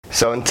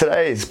So in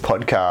today's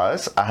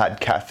podcast, I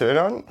had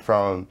P0rn on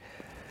from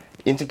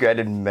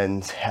Integrated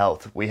Men's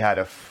Health. We had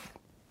an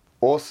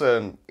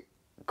awesome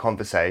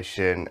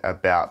conversation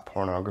about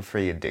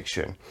pornography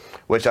addiction,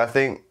 which I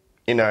think,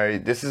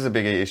 this is a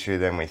bigger issue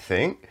than we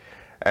think.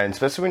 And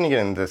especially when you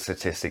get into the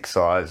statistic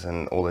size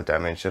and all the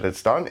damage that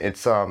it's done,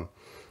 it's a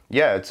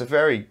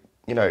very,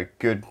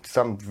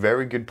 some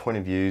very good point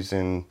of views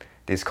in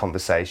this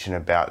conversation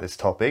about this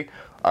topic.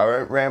 I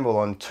won't ramble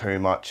on too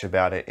much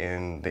about it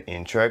in the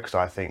intro because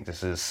I think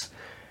this is,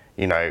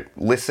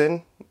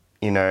 listen,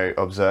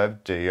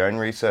 observe, do your own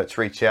research,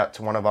 reach out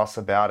to one of us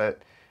about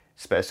it,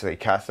 especially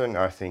P0rn.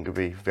 I think it'll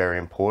be very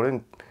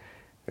important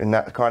in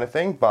that kind of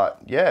thing.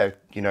 But yeah,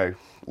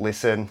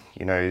 listen,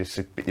 this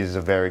is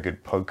a very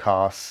good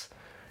podcast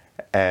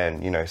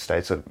and,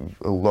 states a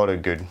lot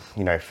of good,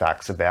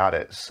 facts about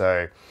it.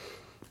 So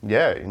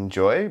yeah,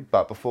 enjoy.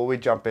 But before we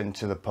jump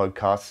into the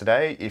podcast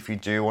today, if you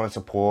do want to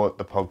support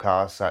the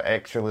podcast that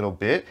extra little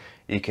bit,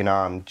 you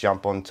can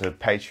jump onto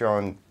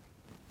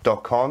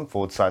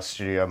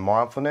patreon.com/studio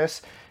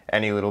mindfulness.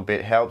 Any little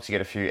bit helps. You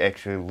get a few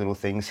extra little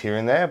things here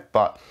and there.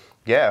 But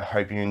yeah, I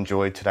hope you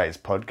enjoyed today's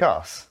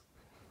podcast.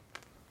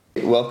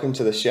 Welcome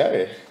to the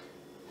show.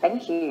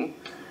 Thank you.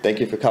 Thank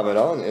you for coming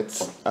on.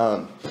 It's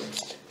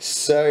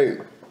so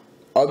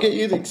I'll get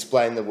you to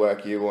explain the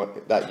work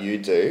that you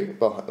do,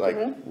 but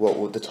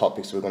what the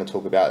topics we're going to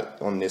talk about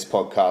on this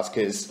podcast,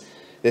 because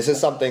this is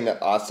something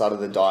that I started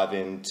to dive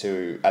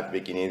into at the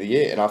beginning of the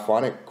year, and I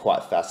find it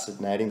quite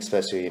fascinating,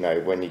 especially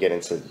when you get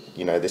into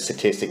the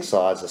statistics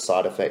sides, the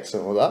side effects,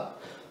 and all that.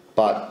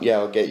 But yeah,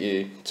 I'll get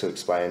you to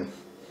explain.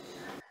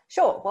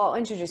 Sure. Well, I'll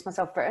introduce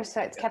myself first.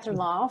 So it's P0rn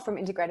Lyell from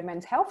Integrated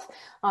Men's Health.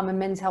 I'm a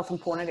men's health and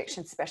porn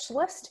addiction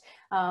specialist.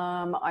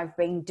 I've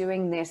been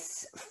doing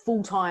this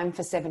full-time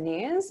for 7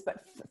 years, but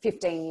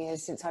 15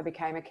 years since I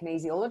became a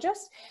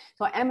kinesiologist.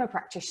 So I am a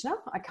practitioner.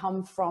 I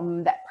come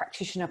from that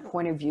practitioner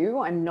point of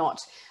view. I'm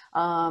not,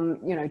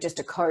 just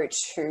a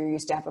coach who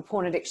used to have a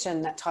porn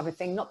addiction, that type of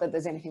thing. Not that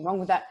there's anything wrong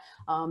with that,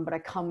 but I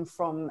come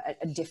from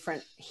a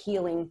different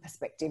healing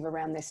perspective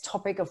around this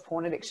topic of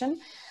porn addiction.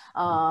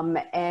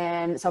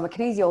 And so I'm a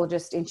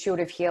kinesiologist,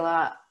 intuitive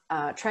healer,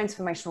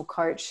 transformational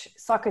coach,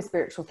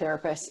 psychospiritual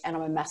therapist, and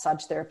I'm a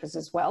massage therapist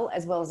as well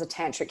as a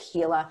tantric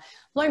healer,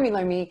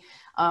 Lomi,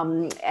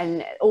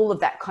 and all of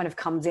that kind of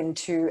comes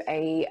into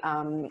a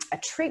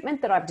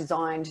treatment that I've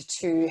designed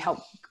to help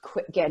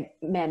get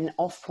men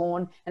off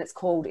porn, and it's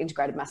called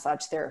integrated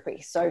massage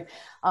therapy. So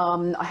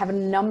I have a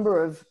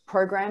number of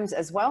programs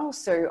as well.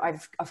 So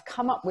I've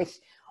come up with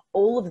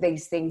all of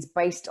these things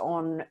based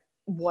on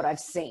what I've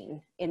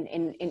seen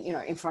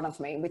in front of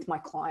me with my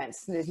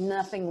clients. There's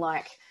nothing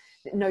like,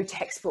 no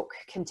textbook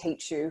can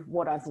teach you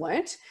what I've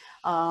learnt.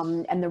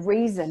 And the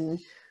reason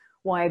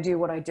why I do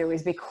what I do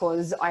is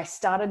because I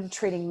started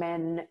treating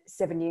men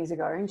 7 years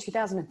ago. In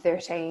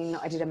 2013,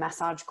 I did a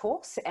massage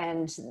course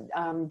and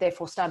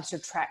therefore started to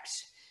attract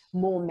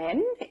more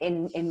men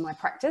in my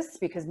practice,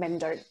 because men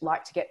don't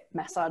like to get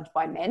massaged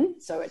by men.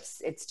 So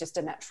it's just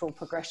a natural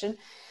progression.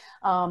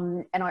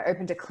 And I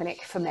opened a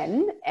clinic for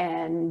men,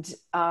 and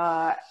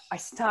I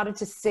started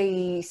to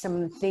see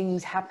some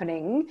things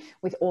happening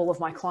with all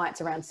of my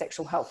clients around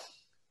sexual health.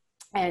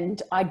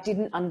 And I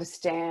didn't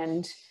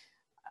understand,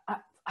 I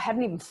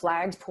hadn't even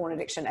flagged porn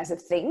addiction as a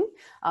thing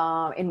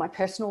in my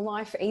personal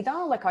life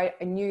either. Like I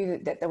knew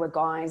that there were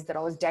guys that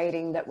I was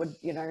dating that would,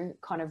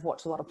 kind of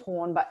watch a lot of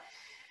porn, but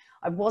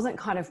I wasn't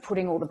kind of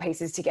putting all the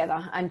pieces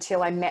together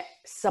until I met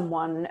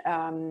someone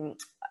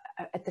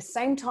at the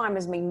same time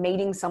as me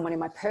meeting someone in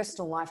my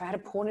personal life. I had a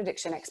porn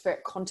addiction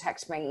expert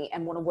contact me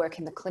and want to work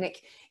in the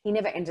clinic. He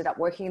never ended up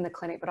working in the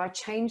clinic, but I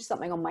changed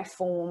something on my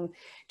form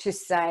to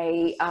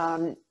say,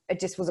 it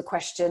just was a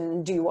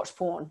question, do you watch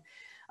porn?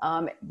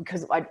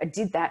 Because I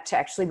did that to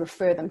actually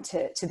refer them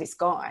to this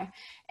guy.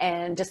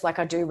 And just like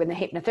I do when the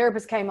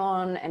hypnotherapist came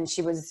on and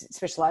she was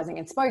specializing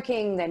in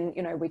smoking, then,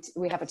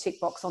 we have a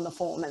tick box on the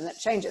form and that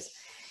changes.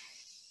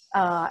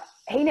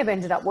 He never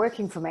ended up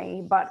working for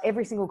me, but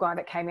every single guy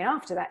that came in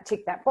after that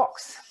ticked that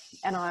box.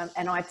 And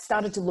I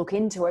started to look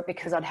into it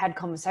because I'd had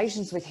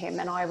conversations with him,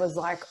 and I was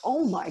like,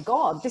 oh my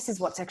God, this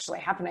is what's actually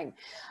happening.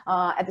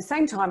 At the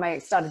same time, I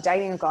started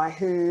dating a guy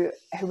who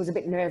was a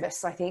bit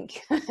nervous, I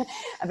think,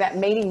 about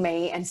meeting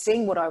me and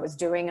seeing what I was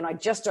doing. And I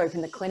just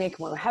opened the clinic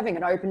and we were having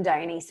an open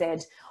day, and he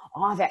said,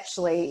 I've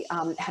actually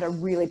had a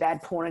really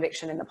bad porn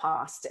addiction in the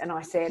past. And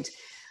I said,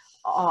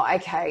 oh,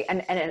 okay.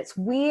 And it's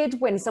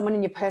weird when someone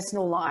in your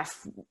personal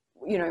life,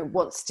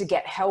 wants to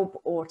get help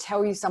or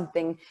tell you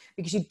something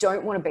because you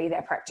don't want to be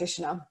their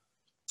practitioner.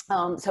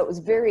 So it was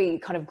very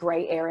kind of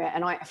gray area,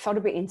 and I felt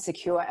a bit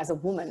insecure as a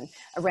woman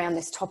around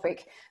this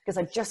topic because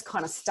I just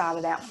kind of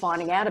started out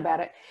finding out about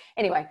it.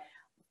 Anyway,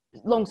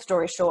 long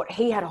story short,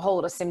 he had a whole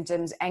lot of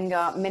symptoms: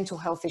 anger, mental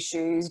health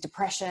issues,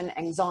 depression,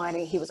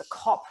 anxiety. He was a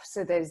cop,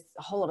 so there's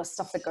a whole lot of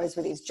stuff that goes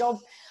with his job.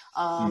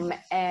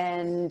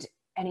 And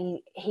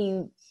he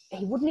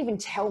wouldn't even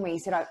tell me. He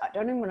said, I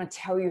don't even want to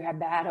tell you how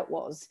bad it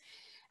was.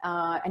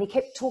 And he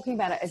kept talking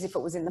about it as if it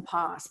was in the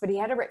past, but he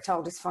had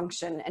erectile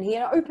dysfunction, and he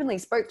openly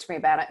spoke to me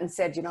about it and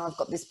said, you know, I've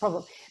got this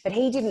problem, but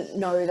he didn't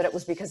know that it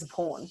was because of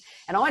porn,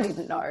 and I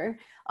didn't know.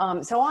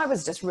 So I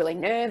was just really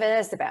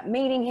nervous about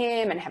meeting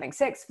him and having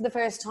sex for the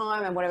first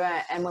time and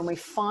whatever. And when we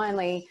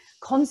finally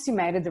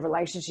consummated the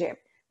relationship,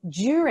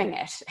 during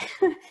it,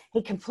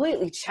 he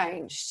completely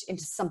changed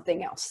into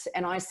something else.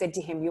 And I said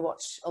to him, you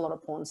watch a lot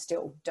of porn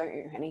still, don't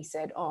you? And he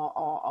said,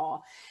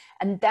 oh.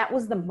 And that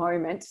was the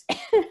moment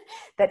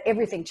that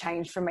everything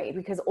changed for me,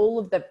 because all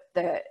of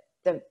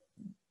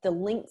the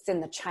links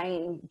in the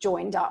chain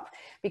joined up,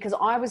 because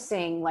I was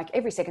seeing like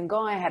every second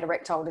guy had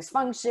erectile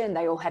dysfunction.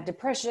 They all had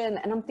depression.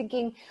 And I'm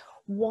thinking,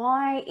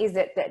 why is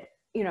it that,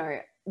 you know,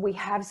 we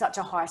have such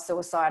a high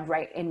suicide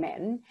rate in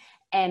men,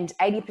 and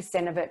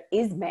 80% of it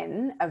is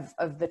men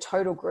of the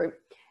total group?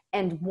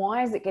 And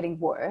why is it getting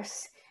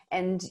worse?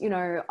 And, you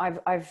know,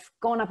 I've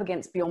gone up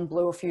against Beyond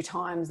Blue a few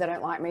times. They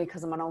don't like me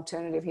because I'm an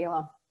alternative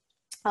healer.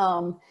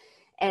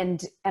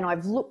 And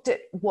I've looked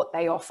at what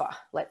they offer,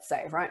 let's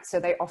say, right?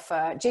 So they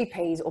offer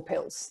GPs or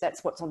pills.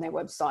 That's what's on their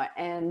website.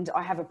 And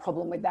I have a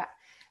problem with that.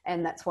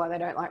 And that's why they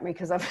don't like me,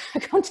 because I've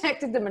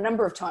contacted them a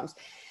number of times.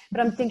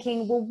 But I'm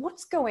thinking, well,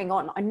 what's going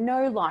on? I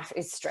know life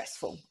is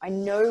stressful. I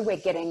know we're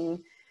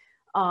getting,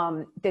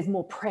 there's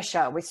more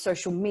pressure with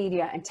social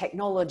media and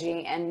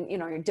technology, and, you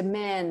know,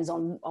 demands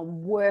on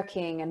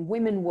working and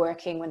women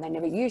working when they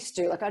never used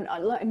to. Like,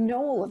 I know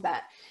all of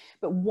that.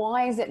 But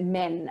why is it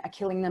men are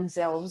killing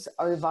themselves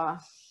over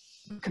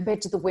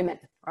compared to the women,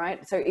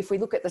 right? So if we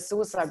look at the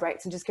suicide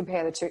rates and just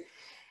compare the two.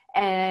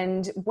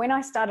 And when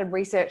I started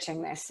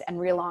researching this and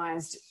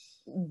realized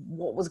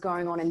what was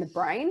going on in the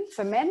brain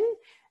for men,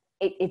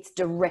 it's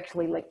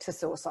directly linked to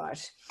suicide.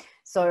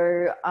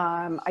 So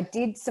I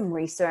did some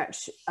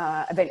research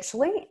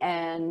eventually,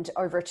 and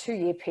over a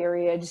 2-year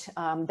period,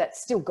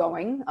 that's still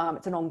going.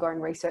 It's an ongoing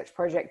research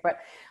project, but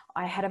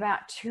I had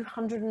about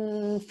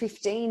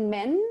 215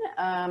 men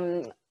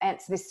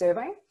answer this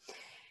survey.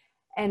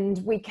 And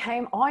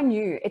I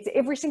knew it's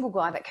every single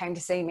guy that came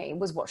to see me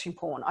was watching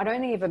porn. I'd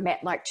only ever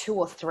met like 2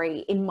 or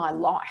 3 in my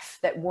life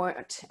that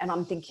weren't. And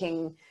I'm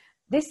thinking,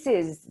 this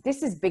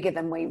is bigger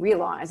than we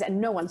realize,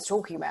 and no one's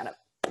talking about it.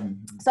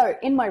 Mm-hmm. So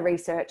in my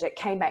research, it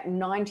came back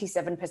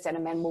 97%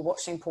 of men were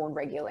watching porn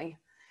regularly.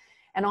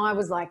 And I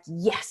was like,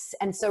 yes.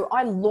 And so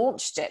I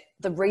launched it,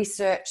 the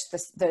research,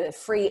 the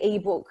free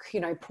ebook, you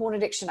know, Porn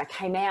Addiction. I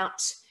came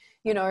out,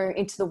 you know,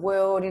 into the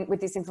world with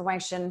this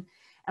information,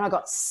 and I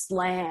got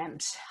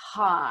slammed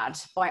hard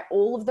by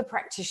all of the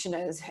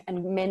practitioners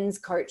and men's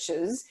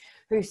coaches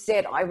who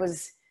said I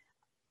was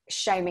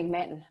shaming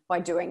men by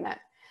doing that.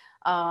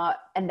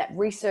 And that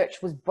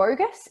research was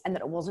bogus, and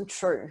that it wasn't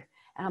true.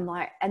 And I'm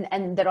like,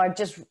 and that I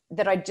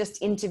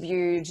just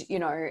interviewed, you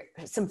know,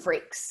 some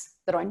freaks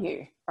that I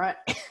knew, right?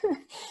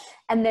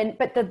 And then,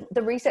 but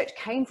the research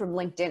came from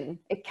LinkedIn.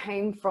 It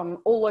came from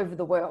all over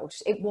the world.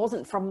 It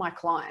wasn't from my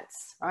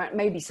clients, right?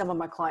 Maybe some of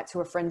my clients who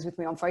are friends with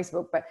me on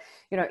Facebook, but,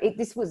 you know,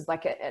 this was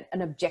like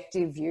an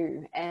objective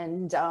view.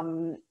 And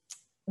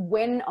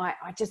when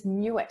I just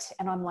knew it,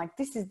 and I'm like,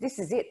 this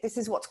is it. This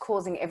is what's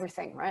causing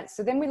everything, right?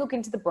 So then we look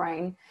into the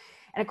brain,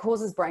 and it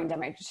causes brain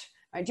damage.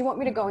 Right? Do you want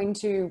me to go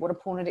into what a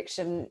porn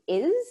addiction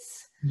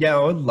is? Yeah,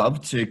 I would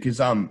love to,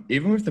 because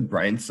even with the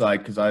brain side,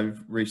 because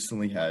I've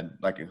recently had,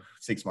 like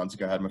 6 months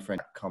ago, I had my friend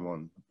come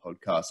on the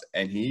podcast,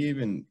 and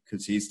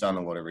because he's done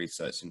a lot of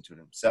research into it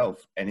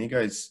himself, and he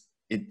goes,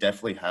 it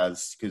definitely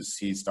has, because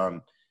he's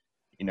done,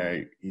 you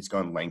know, he's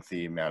gone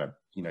lengthy amount of,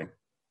 you know,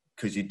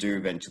 because you do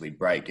eventually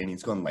break, and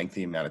he's gone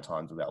lengthy amount of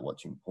times without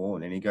watching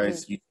porn, and he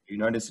goes, you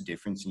notice a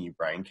difference in your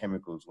brain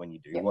chemicals when you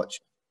do watch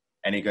it,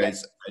 and he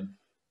goes, I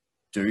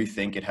do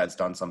think it has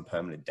done some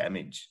permanent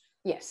damage.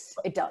 Yes,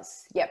 it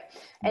does. Yep.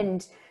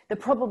 And the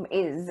problem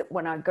is,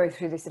 when I go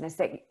through this in a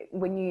sec,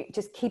 when you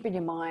just keep in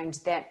your mind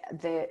that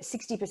the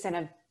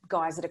 60% of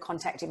guys that are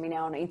contacting me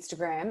now on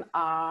Instagram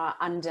are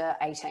under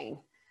 18.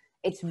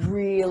 It's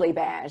really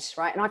bad,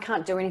 right? And I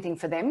can't do anything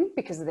for them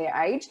because of their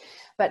age,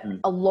 but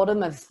a lot of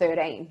them are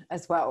 13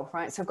 as well,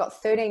 right? So I've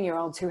got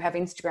 13-year-olds who have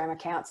Instagram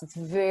accounts. It's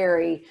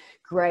very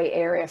grey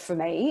area for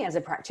me as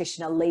a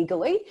practitioner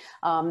legally.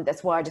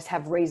 That's why I just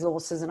have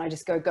resources, and I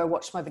just go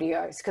watch my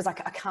videos, because I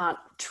can't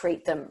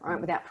treat them,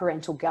 right, without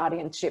parental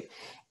guardianship.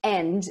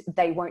 And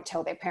they won't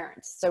tell their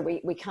parents. So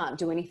we can't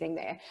do anything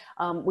there.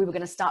 We were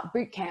going to start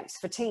boot camps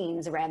for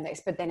teens around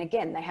this, but then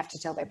again, they have to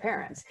tell their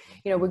parents.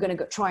 You know, we're going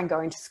to try and go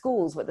into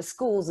schools, where the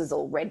schools is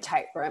all red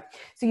tape, right?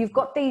 So you've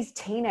got these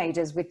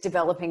teenagers with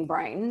developing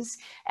brains.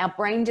 Our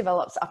brain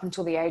develops up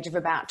until the age of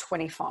about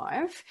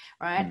 25,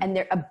 right? And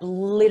they're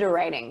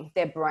obliterating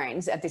their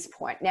brains at this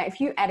point. Now, if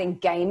you add in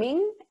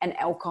gaming and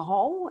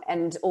alcohol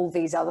and all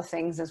these other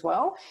things as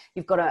well,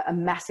 you've got a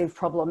massive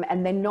problem,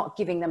 and they're not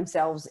giving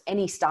themselves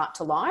any start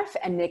to life,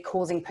 and they're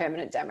causing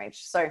permanent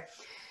damage. So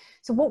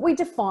what we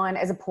define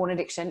as a porn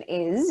addiction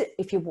is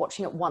if you're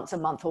watching it once a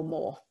month or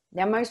more.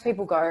 Now, most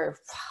people go,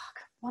 fuck,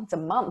 once a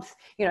month.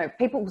 You know,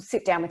 people will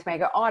sit down with me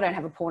and go, oh, I don't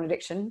have a porn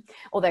addiction.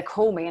 Or they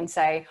call me and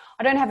say,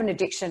 I don't have an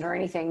addiction or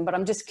anything, but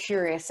I'm just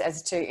curious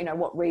as to, you know,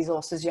 what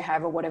resources you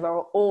have or whatever.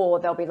 Or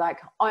they'll be like,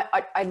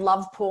 I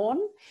love porn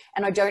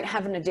and I don't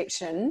have an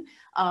addiction,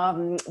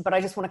 but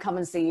I just want to come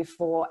and see you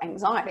for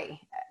anxiety.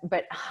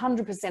 But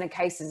 100% of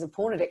cases of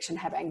porn addiction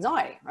have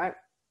anxiety, right?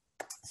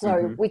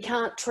 So we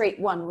can't treat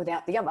one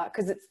without the other,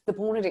 because it's the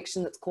porn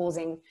addiction that's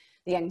causing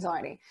the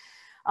anxiety.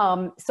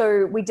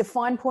 So we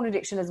define porn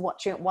addiction as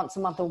watching it once a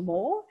month or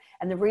more.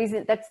 And the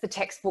reason, that's the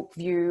textbook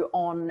view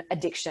on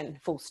addiction,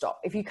 full stop.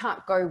 If you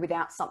can't go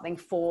without something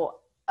for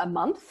a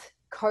month,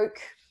 Coke,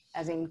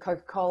 as in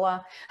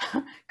Coca-Cola,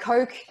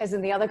 Coke, as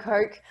in the other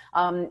Coke,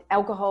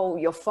 alcohol,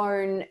 your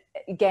phone,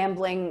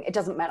 gambling, it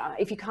doesn't matter.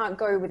 If you can't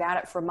go without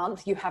it for a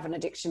month, you have an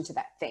addiction to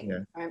that thing. Yeah.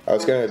 Right? I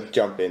was going to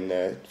jump in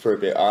there for a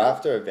bit. I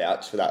have to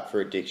vouch for that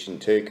for addiction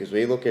too, because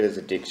we look at it as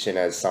addiction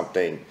as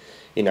something,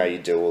 you know, you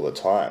do all the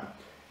time.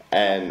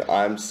 And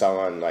I'm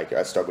someone, like,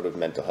 I struggled with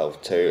mental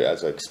health too,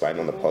 as I explained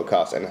on the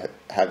podcast, and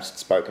have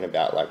spoken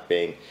about, like,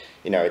 being,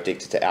 you know,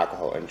 addicted to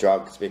alcohol and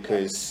drugs,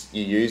 because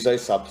you use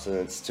those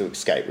substances to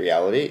escape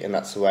reality, and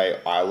that's the way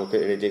I look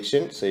at an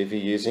addiction. So if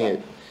you're using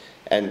it,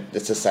 and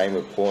it's the same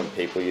with porn,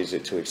 people use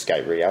it to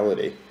escape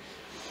reality.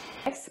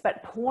 Yes,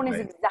 but porn is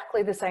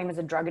exactly the same as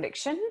a drug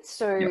addiction.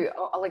 So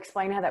I'll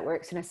explain how that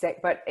works in a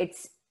sec, but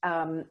it's,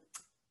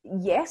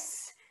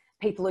 yes,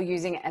 people are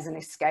using it as an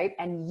escape,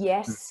 and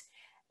yes,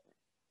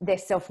 they're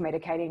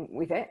self-medicating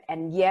with it.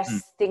 And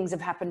yes, things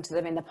have happened to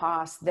them in the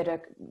past that are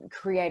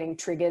creating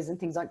triggers and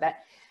things like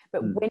that.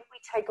 But when we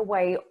take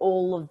away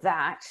all of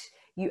that,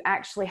 you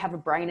actually have a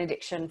brain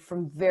addiction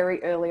from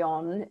very early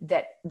on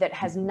that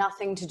has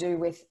nothing to do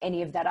with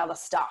any of that other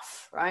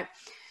stuff, right?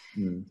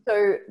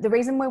 So the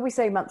reason why we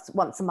say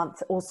once a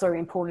month also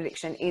in porn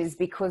addiction is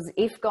because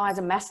if guys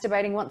are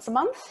masturbating once a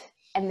month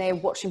and they're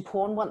watching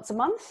porn once a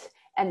month,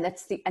 and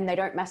they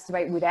don't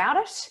masturbate without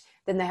it,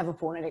 then they have a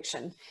porn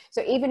addiction.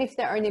 So even if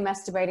they're only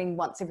masturbating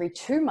once every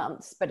 2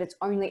 months, but it's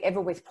only ever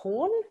with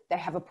porn, they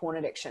have a porn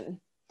addiction.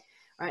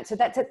 Right? So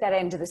that's at that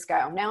end of the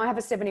scale. Now I have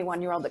a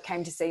 71-year-old that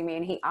came to see me,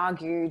 and he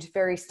argued,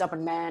 very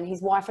stubborn man.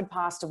 His wife had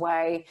passed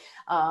away.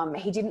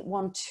 He didn't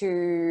want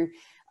to,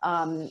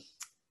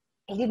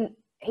 he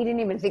didn't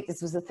even think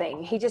this was a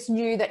thing. He just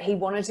knew that he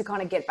wanted to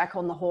kind of get back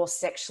on the horse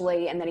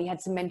sexually, and that he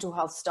had some mental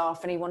health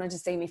stuff, and he wanted to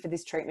see me for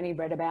this treatment he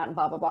read about, and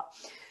blah, blah, blah.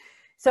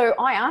 So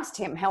I asked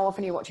him, how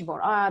often are you watching porn?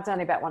 Oh, it's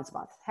only about once a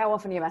month. How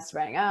often are you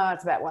masturbating? Oh,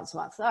 it's about once a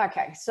month.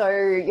 Okay, so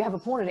you have a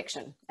porn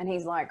addiction. And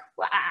he's like,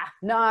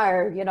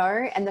 no, you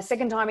know. And the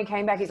second time he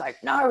came back, he's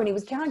like, no. And he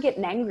was kind of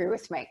getting angry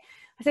with me.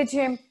 I said to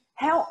him,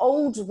 how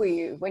old were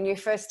you when you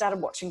first started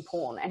watching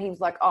porn? And he was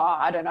like, oh,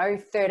 I don't know,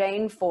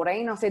 13,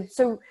 14. I said,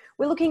 so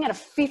we're looking at a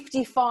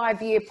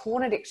 55-year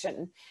porn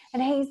addiction.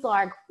 And he's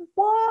like,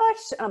 what?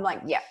 And I'm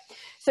like, yeah.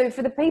 So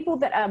for the people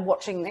that are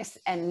watching this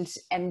and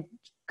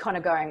kind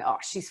of going, oh,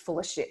 she's full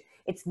of shit.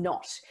 It's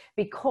not,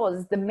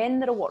 because the men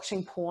that are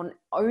watching porn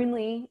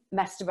only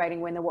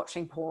masturbating when they're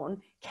watching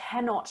porn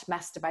cannot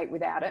masturbate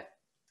without it.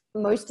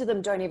 Most of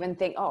them don't even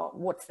think, oh,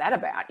 what's that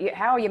about?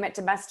 How are you meant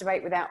to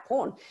masturbate without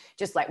porn?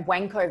 Just like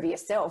wank over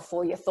yourself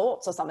or your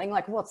thoughts or something.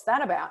 Like, what's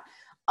that about?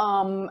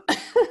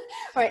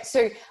 Right.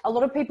 So a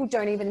lot of people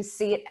don't even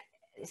see it,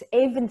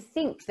 even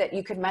think that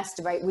you could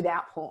masturbate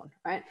without porn,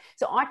 right?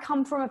 So I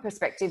come from a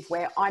perspective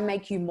where I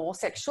make you more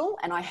sexual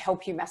and I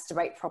help you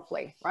masturbate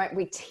properly, right?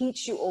 We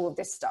teach you all of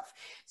this stuff.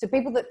 So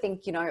people that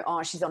think, you know,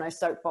 oh, she's on her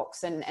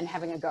soapbox and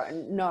having a go.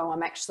 And no,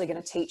 I'm actually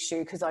going to teach you,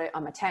 because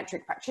I'm a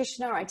tantric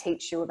practitioner. I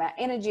teach you about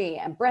energy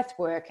and breath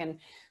work and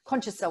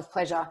conscious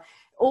self-pleasure,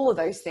 all of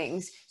those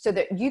things, so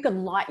that you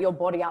can light your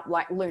body up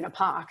like Luna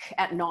Park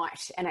at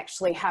night and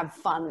actually have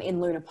fun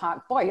in Luna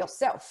Park by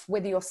yourself,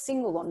 whether you're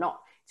single or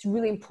not. It's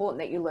really important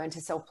that you learn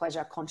to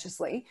self-pleasure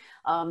consciously,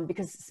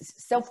 because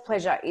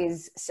self-pleasure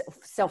is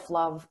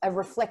self-love, a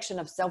reflection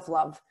of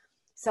self-love,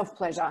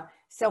 self-pleasure,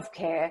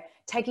 self-care,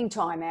 taking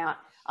time out,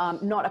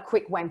 not a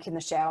quick wank in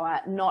the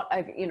shower, not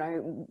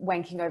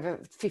wanking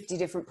over 50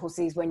 different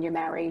pussies when you're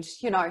married.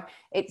 You know,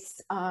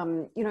 it's,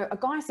 a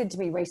guy said to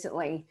me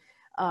recently,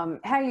 how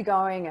are you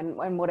going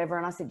and whatever.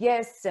 And I said,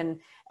 yes. And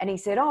he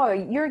said, oh,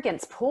 you're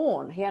against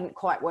porn. He hadn't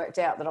quite worked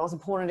out that I was a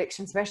porn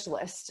addiction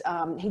specialist.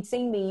 He'd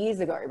seen me years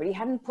ago, but he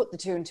hadn't put the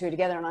two and two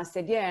together. And I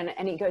said, yeah.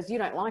 And he goes, you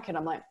don't like it?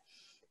 I'm like,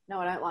 no,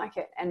 I don't like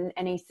it.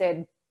 And he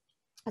said,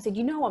 I said,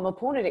 you know, I'm a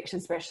porn addiction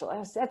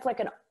specialist. That's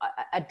like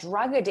a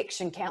drug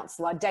addiction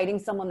counselor dating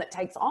someone that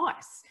takes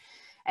ice.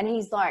 And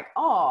he's like,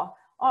 I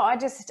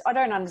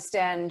don't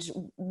understand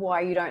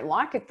why you don't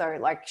like it though.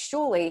 Like,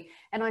 surely.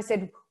 And I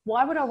said,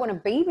 why would I want to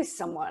be with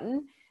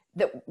someone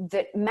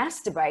that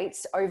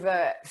masturbates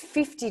over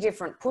 50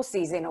 different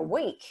pussies in a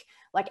week,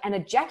 like, and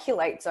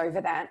ejaculates over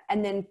that,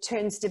 and then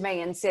turns to me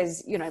and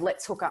says, you know,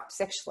 let's hook up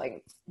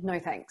sexually? No,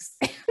 thanks.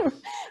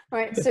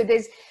 Right. So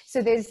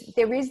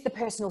there is the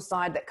personal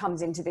side that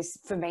comes into this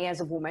for me as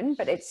a woman,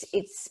 but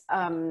it's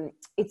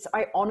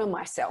I honor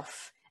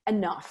myself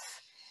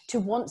enough to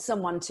want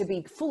someone to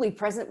be fully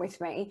present with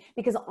me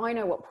because I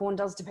know what porn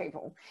does to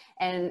people.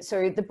 And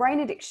so the brain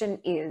addiction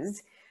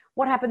is,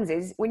 what happens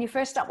is when you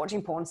first start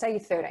watching porn, say you're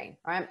 13,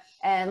 right?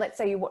 And let's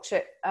say you watch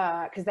it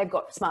because they've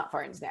got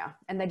smartphones now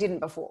and they didn't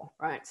before,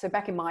 right? So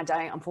back in my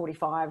day, I'm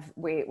 45,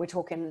 we're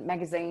talking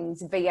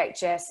magazines,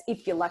 VHS,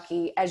 if you're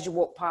lucky, as you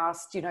walk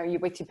past, you know, you're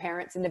with your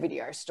parents in the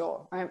video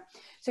store, right?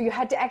 So you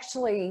had to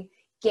actually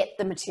get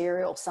the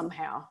material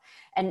somehow.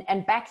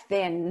 And back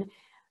then,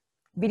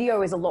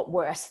 video is a lot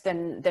worse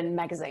than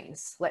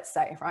magazines, let's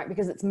say, right?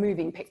 Because it's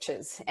moving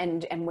pictures.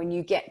 And when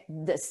you get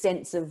the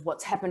sense of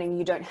what's happening,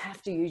 you don't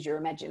have to use your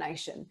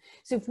imagination.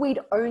 So if we'd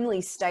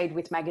only stayed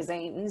with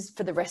magazines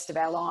for the rest of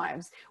our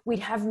lives, we'd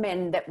have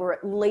men that were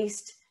at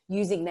least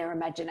using their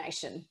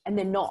imagination, and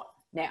they're not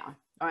now,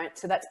 right?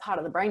 So that's part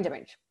of the brain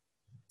damage.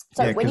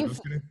 So yeah, when you...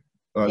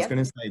 I was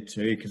going to say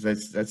too, because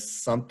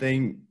that's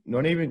something,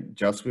 not even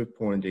just with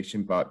porn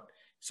addiction, but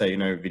say, you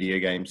know, video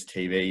games,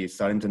 TV, you're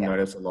starting to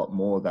notice a lot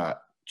more that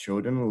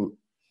children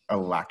are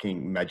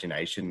lacking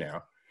imagination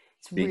now.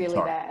 It's really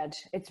bad.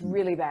 It's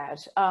really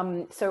bad.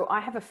 So I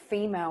have a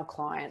female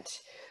client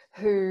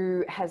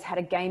who has had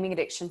a gaming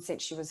addiction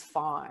since she was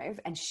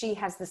 5, and she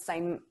has the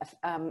same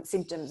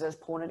symptoms as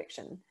porn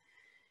addiction.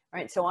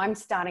 Right. So I'm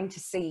starting to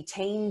see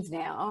teens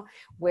now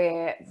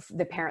where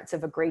the parents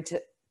have agreed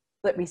to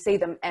let me see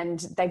them,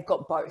 and they've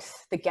got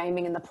both. The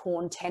gaming and the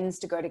porn tends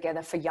to go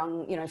together for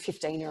young, you know,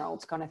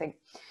 15-year-olds kind of thing.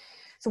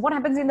 So what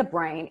happens in the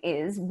brain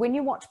is when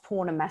you watch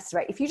porn and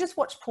masturbate, if you just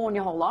watch porn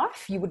your whole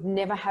life, you would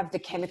never have the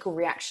chemical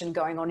reaction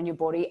going on in your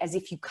body as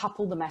if you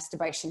couple the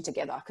masturbation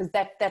together, because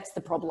that's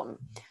the problem,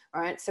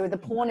 right? So the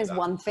porn is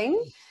one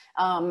thing,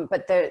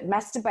 but the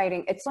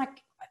masturbating, it's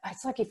like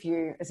if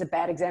you, it's a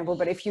bad example,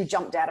 but if you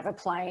jumped out of a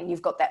plane,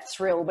 you've got that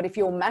thrill. But if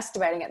you're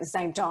masturbating at the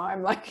same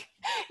time, like,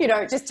 you know,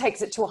 it just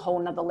takes it to a whole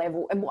nother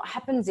level. And what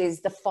happens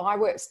is the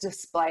fireworks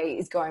display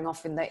is going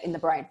off in the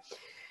brain.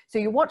 So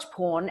you watch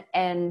porn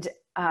and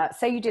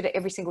say you did it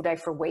every single day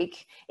for a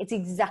week, it's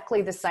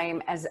exactly the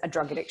same as a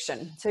drug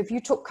addiction. So if you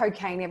took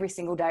cocaine every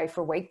single day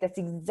for a week, that's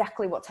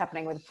exactly what's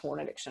happening with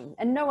porn addiction.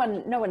 And no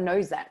one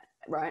knows that,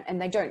 right? And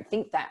they don't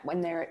think that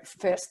when they're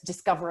first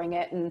discovering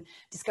it and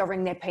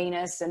discovering their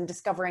penis and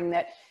discovering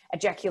that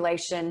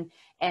ejaculation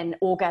and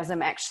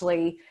orgasm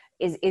actually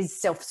is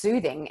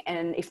self-soothing.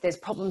 And if there's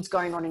problems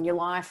going on in your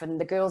life and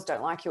the girls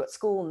don't like you at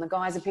school and the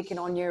guys are picking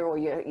on you, or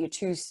you're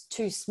too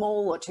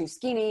small or too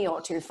skinny or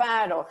too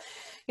fat, or,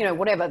 you know,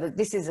 whatever, that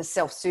this is a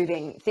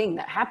self-soothing thing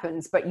that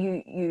happens, but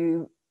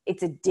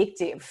it's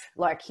addictive.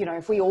 Like, you know,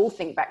 if we all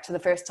think back to the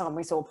first time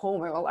we saw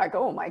porn, we were like,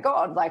 oh my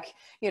God, like,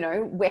 you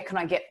know, where can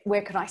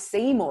I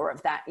see more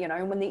of that? You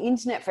know, when the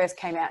internet first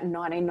came out in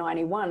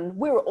 1991,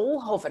 we were all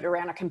hovered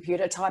around a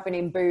computer typing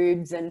in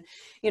boobs and,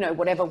 you know,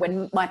 whatever,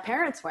 when my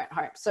parents weren't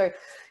home. So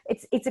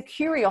it's a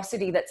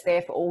curiosity that's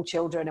there for all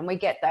children, and we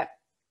get that.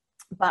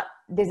 But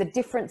there's a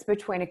difference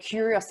between a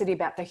curiosity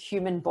about the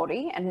human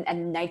body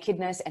and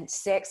nakedness and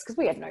sex, because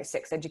we had no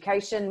sex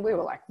education. We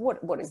were like,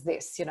 what is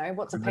this? You know,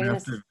 what's a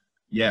penis?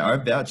 Yeah, I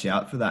vouch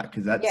out for that,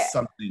 because that's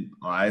something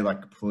I like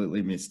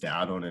completely missed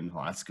out on in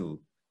high school.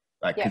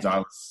 Like, because I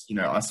was, you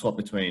know, I swapped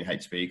between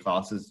HB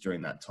classes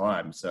during that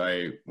time.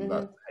 So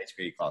the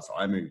HB class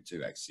I moved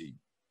to actually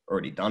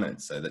already done it.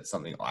 So that's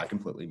something I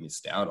completely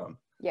missed out on.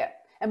 Yeah.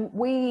 And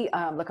we,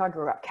 like, I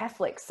grew up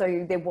Catholic,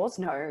 so there was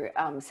no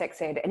sex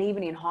ed. And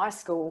even in high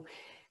school,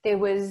 there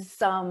was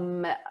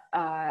some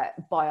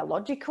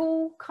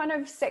biological kind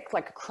of sex,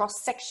 like a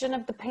cross section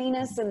of the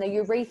penis and the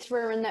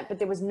urethra and that, but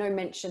there was no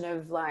mention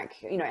of, like,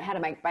 you know, how to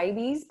make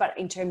babies, but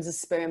in terms of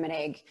sperm and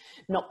egg,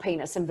 not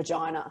penis and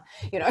vagina,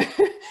 you know.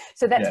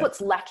 So that's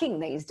what's lacking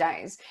these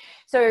days.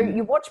 So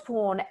you watch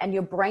porn and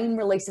your brain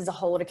releases a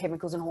whole lot of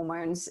chemicals and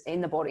hormones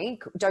in the body.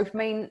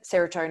 Dopamine,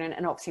 serotonin,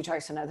 and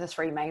oxytocin are the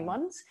 3 main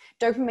ones.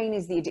 Dopamine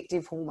is the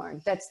addictive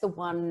hormone. That's the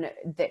one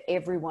that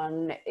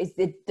everyone is,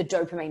 the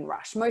dopamine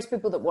rush. Most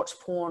people that watch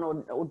porn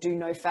or do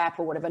NoFap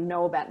or whatever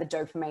know about the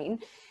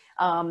dopamine.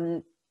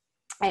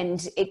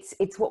 And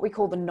it's what we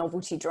call the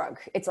novelty drug.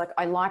 It's like,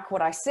 I like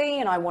what I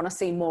see and I want to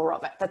see more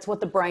of it. That's what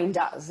the brain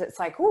does. It's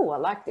like, oh, I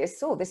like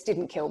this. Oh, this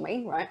didn't kill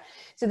me, right?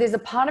 So there's a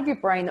part of your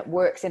brain that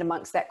works in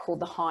amongst that called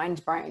the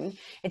hindbrain.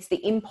 It's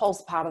the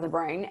impulse part of the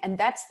brain. And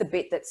that's the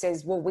bit that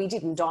says, well, we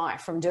didn't die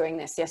from doing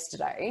this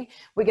yesterday.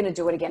 We're going to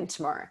do it again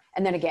tomorrow,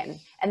 and then again,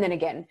 and then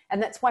again.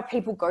 And that's why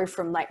people go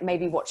from, like,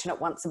 maybe watching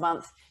it once a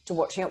month to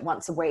watching it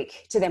once a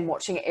week to then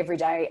watching it every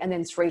day and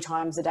then 3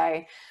 times a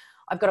day.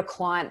 I've got a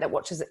client that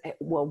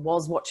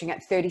was watching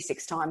it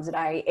 36 times a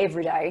day,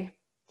 every day,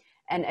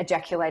 and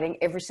ejaculating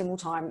every single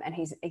time. And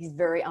he's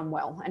very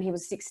unwell. And he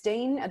was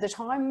 16 at the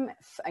time,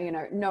 you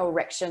know, no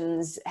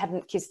erections,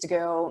 hadn't kissed a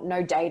girl,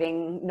 no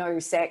dating, no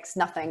sex,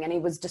 nothing. And he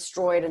was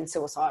destroyed and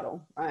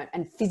suicidal, right?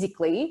 And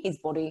physically, his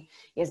body,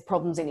 he has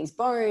problems in his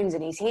bones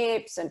and his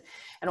hips and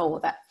all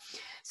of that.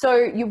 So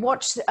you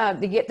watch,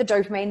 you get the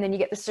dopamine, then you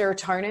get the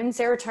serotonin.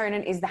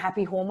 Serotonin is the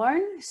happy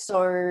hormone.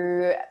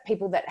 So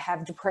people that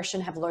have depression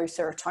have low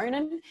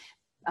serotonin.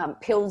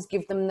 Pills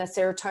give them the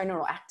serotonin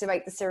or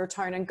activate the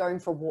serotonin. Going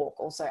for a walk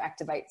also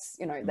activates,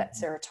 you know, that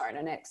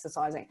serotonin,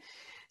 exercising.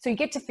 So you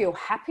get to feel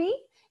happy,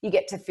 you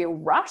get to feel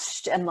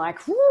rushed and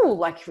like, whoo,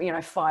 like, you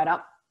know, fired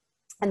up.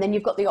 And then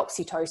you've got the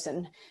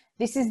oxytocin.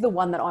 This is the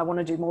one that I want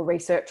to do more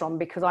research on,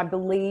 because I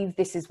believe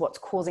this is what's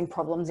causing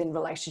problems in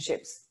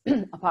relationships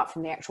apart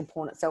from the actual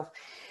porn itself.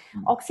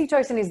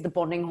 Oxytocin is the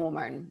bonding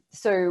hormone.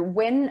 So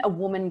when a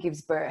woman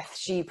gives birth,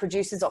 she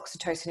produces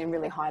oxytocin in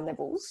really high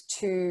levels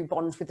to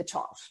bond with the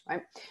child,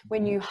 right?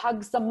 When you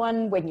hug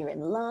someone, when you're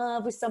in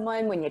love with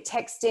someone, when you're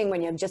texting,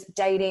 when you're just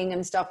dating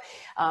and stuff,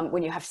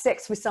 when you have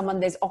sex with someone,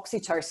 there's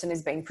oxytocin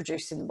is being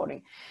produced in the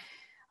body.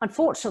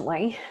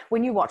 Unfortunately,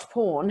 when you watch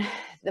porn,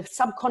 the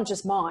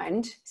subconscious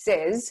mind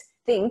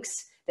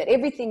thinks that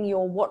everything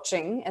you're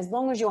watching, as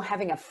long as you're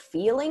having a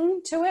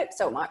feeling to it,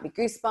 so it might be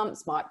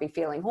goosebumps, might be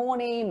feeling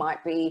horny,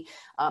 might be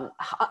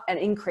an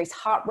increased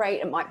heart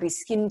rate, it might be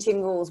skin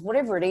tingles,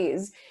 whatever it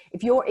is,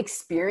 if you're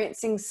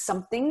experiencing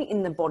something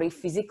in the body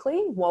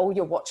physically while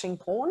you're watching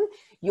porn,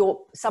 your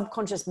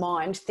subconscious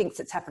mind thinks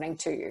it's happening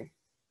to you.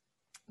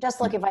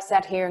 Just like if I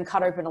sat here and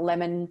cut open a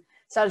lemon,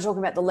 started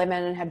talking about the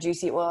lemon and how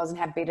juicy it was and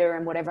how bitter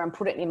and whatever, and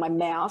put it in my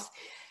mouth,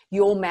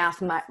 your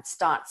mouth might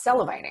start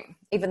salivating,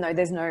 even though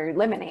there's no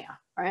lemon here,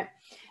 right?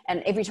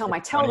 And every time I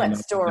tell that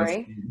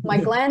story, my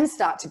glands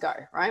start to go,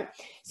 right?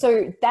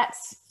 So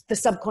that's the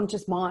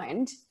subconscious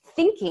mind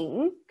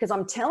thinking, because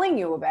I'm telling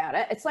you about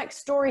it. It's like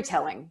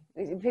storytelling.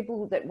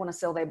 People that want to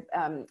sell their,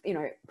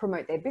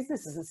 promote their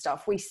businesses and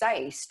stuff, we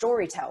say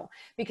storytell,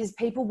 because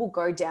people will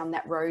go down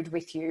that road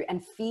with you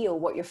and feel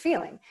what you're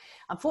feeling.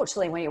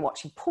 Unfortunately, when you're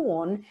watching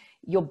porn,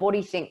 your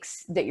body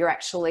thinks that you're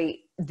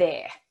actually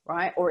there,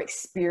 right? Or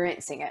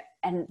experiencing it.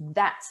 And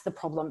that's the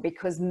problem,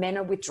 because men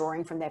are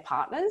withdrawing from their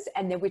partners,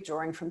 and they're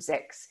withdrawing from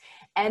sex,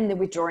 and they're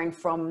withdrawing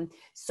from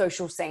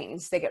social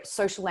scenes. They get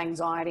social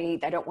anxiety.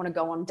 They don't want to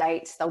go on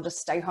dates. They'll just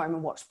stay home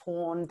and watch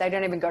porn. They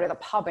don't even go to the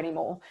pub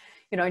anymore.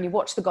 You know, and you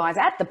watch the guys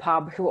at the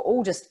pub who are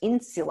all just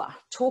insular,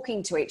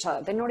 talking to each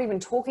other. They're not even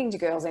talking to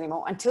girls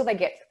anymore until they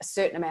get a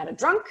certain amount of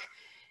drunk.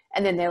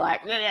 And then they're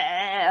like,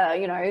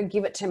 you know,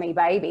 give it to me,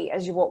 baby,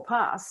 as you walk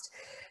past.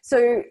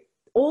 So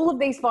all of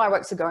these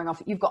fireworks are going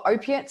off. You've got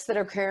opiates that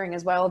are occurring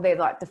as well. They're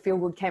like the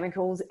feel-good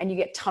chemicals, and you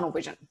get tunnel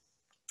vision.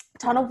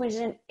 Tunnel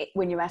vision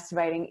when you're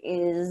masturbating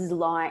is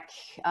like,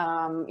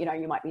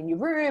 you might be in your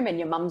room and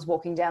your mum's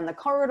walking down the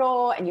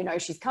corridor and you know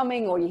she's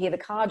coming, or you hear the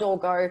car door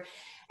go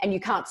and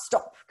you can't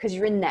stop because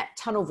you're in that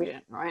tunnel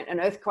vision, right? An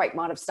earthquake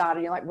might have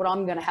started. You're like, well,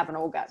 I'm going to have an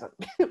orgasm,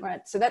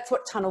 right? So that's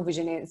what tunnel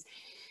vision is.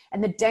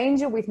 And the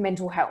danger with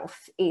mental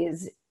health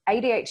is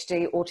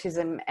ADHD,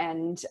 autism,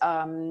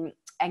 and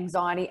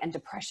anxiety and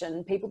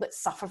depression. People that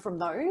suffer from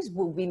those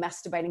will be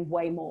masturbating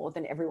way more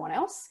than everyone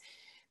else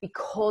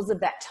because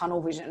of that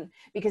tunnel vision,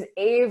 because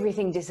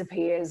everything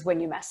disappears when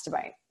you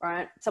masturbate,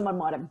 right? Someone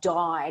might have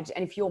died.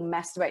 And if you're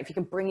masturbate, if you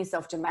can bring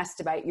yourself to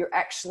masturbate, you're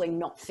actually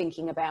not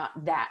thinking about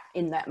that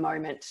in that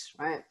moment,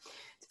 right?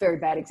 It's a very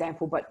bad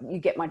example, but you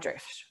get my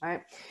drift,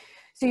 right?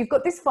 So you've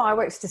got this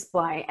fireworks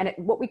display, and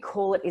what we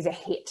call it is a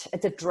hit.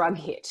 It's a drug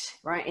hit,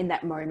 right, in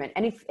that moment.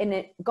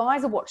 And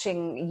guys are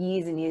watching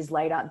years and years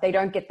later, they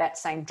don't get that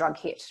same drug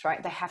hit,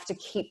 right? They have to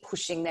keep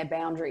pushing their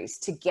boundaries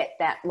to get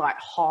that like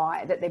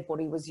high that their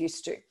body was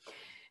used to.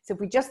 So if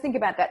we just think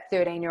about that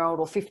 13-year-old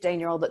or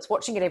 15-year-old that's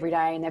watching it every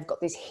day and they've got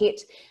this hit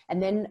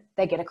and then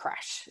they get a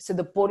crash. So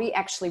the body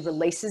actually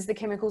releases the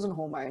chemicals and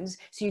hormones.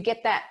 So you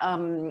get that,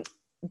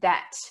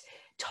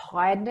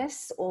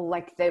 tiredness, or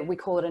like we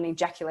call it an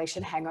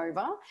ejaculation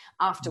hangover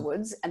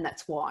afterwards, and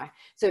that's why.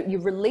 So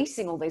you're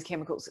releasing all these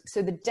chemicals.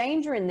 So the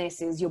danger in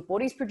this is your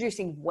body's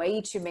producing way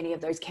too many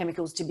of those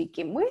chemicals to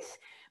begin with,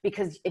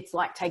 because it's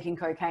like taking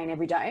cocaine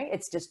every day.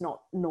 It's just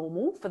not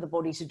normal for the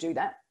body to do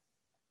that.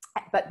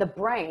 But the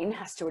brain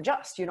has to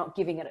adjust. You're not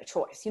giving it a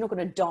choice. You're not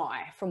going to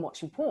die from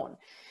watching porn.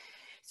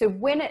 So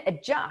when it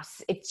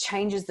adjusts, it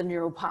changes the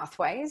neural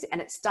pathways and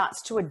it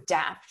starts to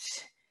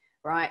adapt,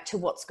 right, to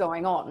what's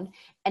going on.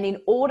 And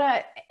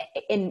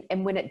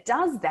and when it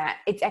does that,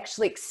 it's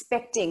actually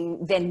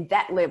expecting then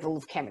that level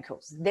of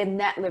chemicals,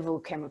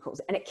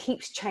 and it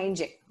keeps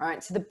changing,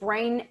 right? So the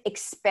brain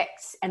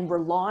expects and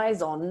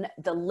relies on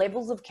the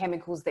levels of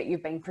chemicals that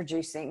you've been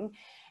producing.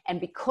 And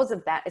because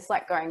of that, it's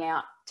like going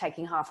out,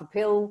 taking half a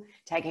pill,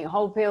 taking a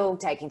whole pill,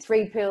 taking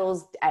 3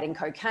 pills, adding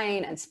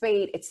cocaine and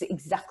speed. It's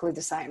exactly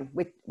the same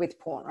with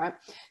porn, right?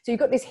 So you've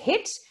got this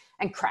hit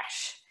and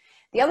crash.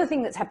 The other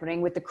thing that's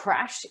happening with the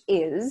crash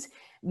is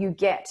you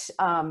get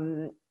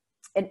an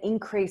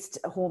increased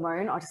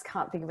hormone. I just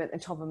can't think of it at the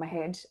top of my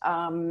head,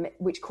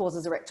 which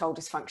causes erectile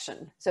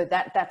dysfunction. So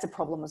that's a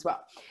problem as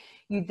well.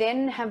 You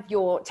then have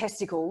your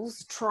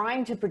testicles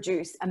trying to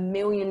produce a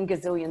million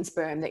gazillion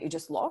sperm that you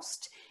just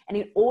lost. And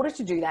in order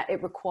to do that,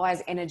 it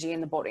requires energy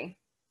in the body.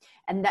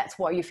 And that's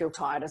why you feel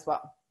tired as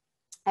well.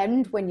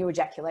 And when you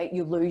ejaculate,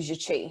 you lose your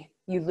chi.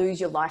 You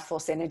lose your life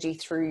force energy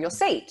through your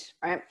seed,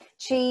 right?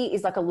 Chi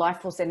is like a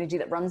life force energy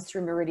that runs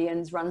through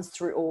meridians, runs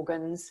through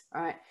organs,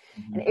 right?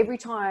 Mm-hmm. And every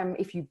time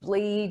if you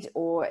bleed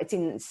or it's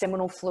in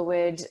seminal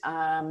fluid,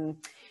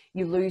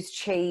 you lose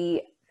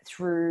chi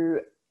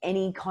through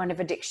any kind of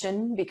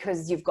addiction,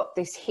 because you've got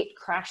this hit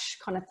crash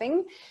kind of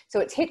thing. So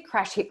it's hit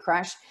crash,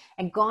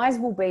 and guys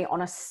will be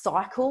on a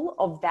cycle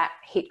of that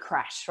hit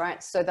crash,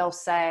 right? So they'll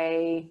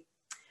say,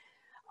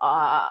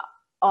 oh,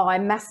 I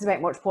masturbate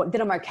and watch porn,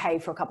 then I'm okay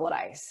for a couple of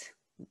days.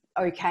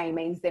 Okay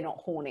means they're not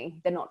horny.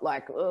 They're not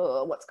like,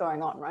 oh, what's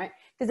going on, right?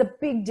 There's a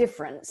big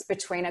difference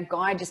between a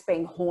guy just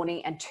being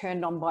horny and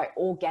turned on by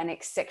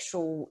organic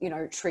sexual,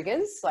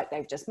 triggers, like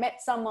they've just met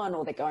someone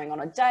or they're going on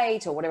a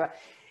date or whatever.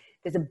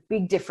 There's a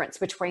big difference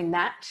between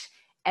that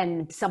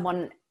and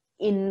someone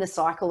in the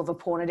cycle of a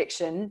porn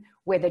addiction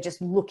where they're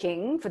just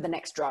looking for the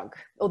next drug,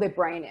 or their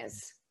brain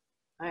is,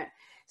 right?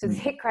 So there's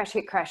hit crash,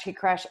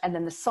 and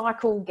then the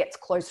cycle gets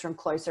closer and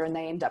closer, and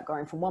they end up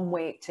going from 1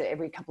 week to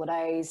every couple of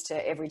days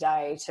to every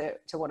day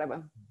to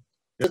whatever.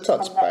 To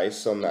touch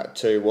base on that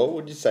too, what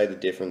would you say the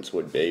difference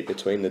would be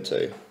between the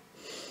two?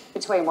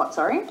 Between what,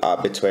 sorry?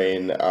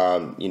 Between,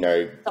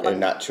 a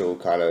natural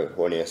kind of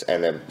horniness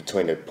and then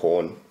between a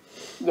porn.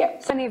 Yeah.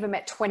 I've only ever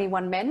met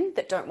 21 men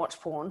that don't watch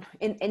porn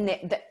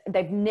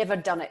they've never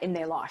done it in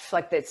their life.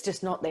 Like, it's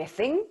just not their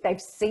thing.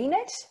 They've seen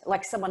it,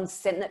 like someone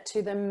sent it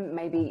to them,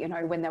 maybe,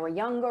 when they were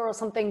younger or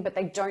something, but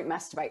they don't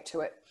masturbate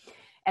to it.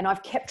 And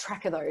I've kept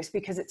track of those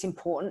because it's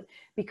important,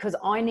 because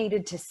I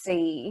needed to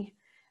see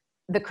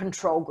the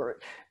control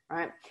group,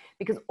 right?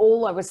 Because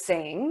all I was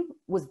seeing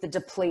was the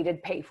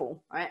depleted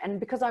people, right? And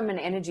because I'm an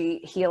energy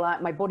healer,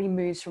 my body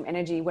moves from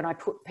energy when I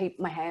put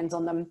my hands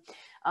on them.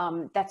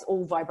 That's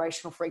all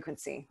vibrational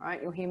frequency,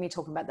 right? You'll hear me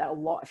talking about that a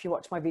lot if you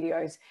watch my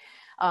videos.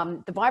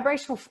 The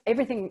vibrational,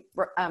 everything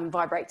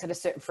vibrates at a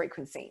certain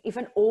frequency. If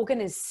an organ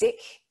is sick,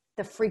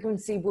 the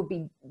frequency will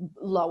be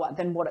lower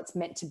than what it's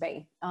meant to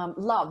be.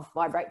 Love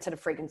vibrates at a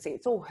frequency.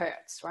 It's all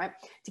hertz, right?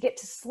 To get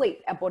to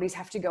sleep, our bodies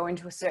have to go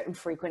into a certain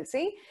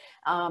frequency.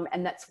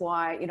 And that's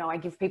why, I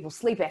give people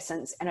sleep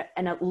essence,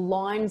 and it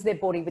lines their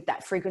body with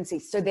that frequency,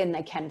 so then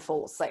they can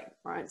fall asleep,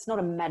 right? It's not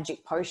a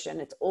magic potion.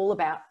 It's all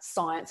about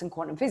science and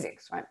quantum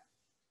physics, right?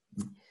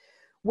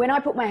 When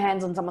I put my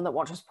hands on someone that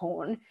watches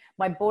porn,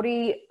 my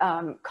body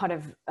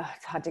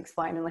it's hard to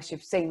explain unless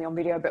you've seen me on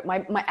video, but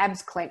my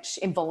abs clench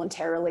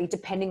involuntarily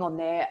depending on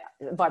their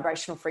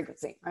vibrational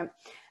frequency, right?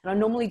 And I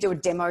normally do a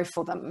demo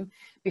for them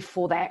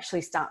before they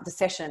actually start the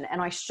session,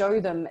 and I show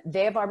them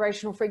their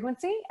vibrational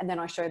frequency, and then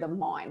I show them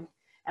mine.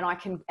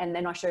 And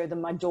then I show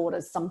them my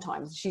daughter's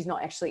sometimes. She's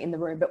not actually in the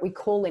room, but we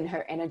call in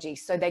her energy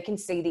so they can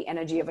see the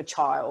energy of a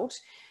child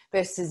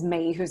versus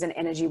me, who's an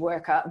energy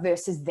worker,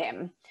 versus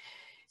them.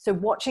 So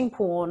watching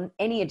porn,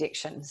 any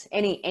addictions,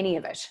 any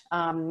of it,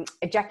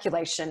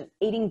 ejaculation,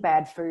 eating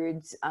bad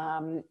foods,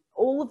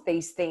 all of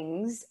these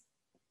things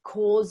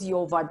cause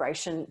your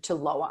vibration to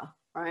lower,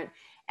 right?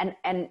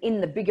 And in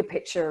the bigger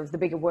picture of the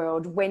bigger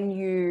world, when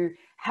you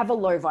have a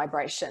low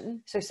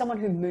vibration, so someone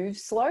who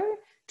moves slow,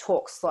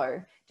 talks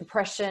slow,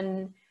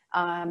 depression,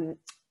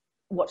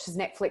 watches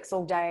Netflix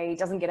all day,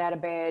 doesn't get out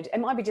of bed, it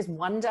might be just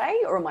one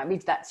day, or it might be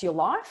if that's your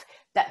life,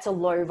 that's a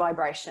low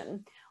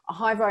vibration. A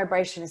high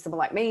vibration is someone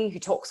like me who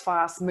talks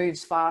fast,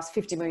 moves fast,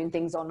 50 million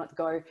things on the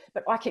go,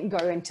 but I can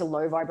go into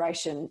low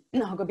vibration.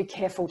 I've got to be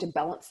careful to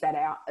balance that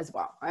out as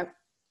well, right?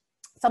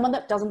 Someone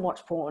that doesn't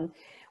watch porn,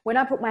 when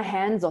I put my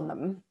hands on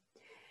them,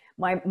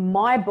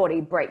 my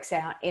body breaks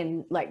out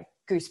in like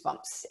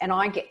goosebumps, and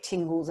I get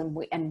tingles and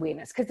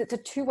weirdness, because it's a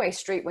two-way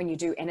street when you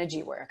do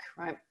energy work,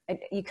 right?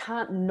 You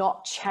can't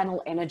not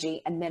channel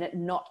energy and then it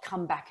not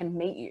come back and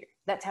meet you.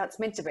 That's how it's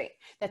meant to be.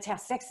 That's how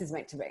sex is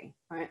meant to be,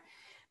 right?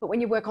 But when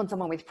you work on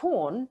someone with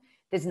porn,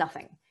 there's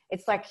nothing.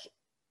 It's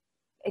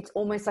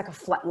almost like a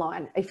flat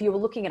line. If you were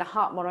looking at a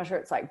heart monitor,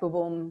 it's like boom,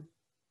 boom,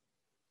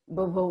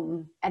 boom,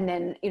 boom. And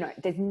then,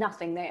 there's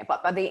nothing there.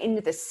 But by the end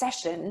of the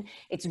session,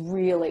 it's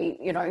really,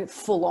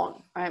 full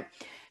on, right?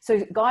 So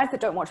guys that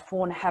don't watch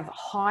porn have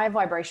high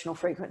vibrational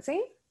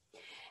frequency.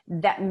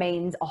 That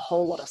means a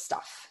whole lot of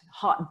stuff.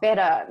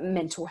 Better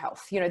mental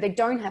health. They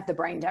don't have the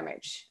brain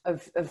damage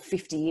of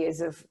 50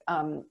 years of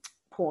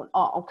porn.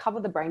 I'll cover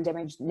the brain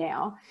damage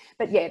now,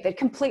 but yeah, they're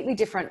completely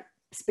different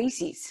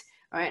species,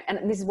 right?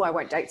 And this is why I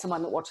won't date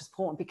someone that watches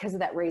porn, because of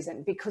that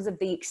reason, because of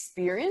the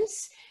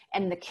experience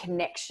and the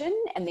connection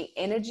and the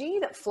energy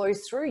that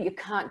flows through. You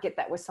can't get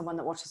that with someone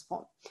that watches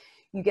porn.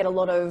 You get a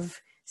lot of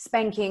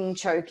spanking,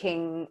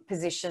 choking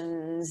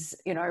positions,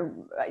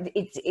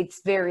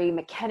 it's very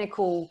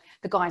mechanical.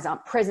 The guys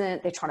aren't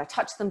present. They're trying to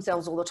touch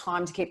themselves all the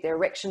time to keep their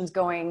erections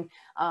going.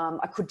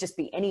 I could just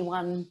be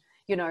anyone,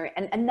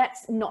 and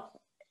that's not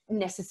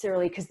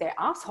necessarily because they're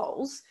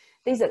assholes.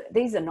 These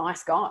are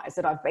nice guys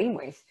that I've been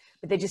with,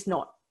 but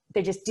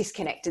they're just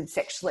disconnected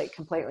sexually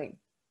completely.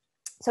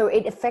 So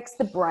it affects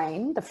the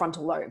brain, the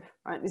frontal lobe,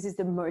 right? This is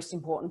the most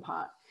important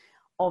part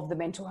of the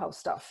mental health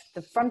stuff.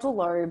 The frontal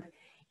lobe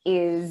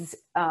is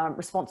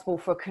responsible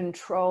for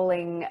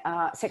controlling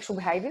sexual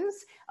behaviors,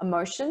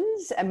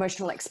 emotions,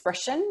 emotional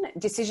expression,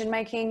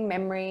 decision-making,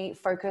 memory,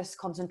 focus,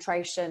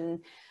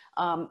 concentration,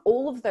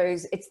 all of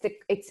those.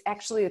 It's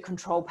actually the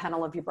control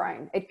panel of your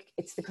brain.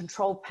 It's the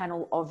control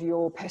panel of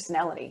your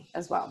personality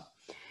as well.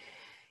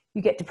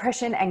 You get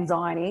depression,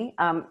 anxiety.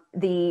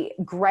 The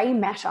grey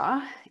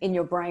matter in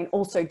your brain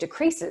also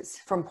decreases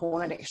from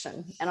porn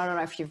addiction. And I don't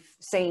know if you've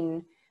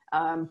seen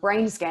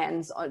brain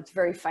scans. It's a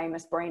very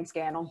famous brain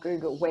scan on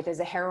Google where there's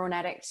a heroin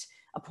addict,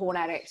 a porn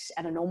addict,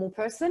 and a normal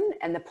person,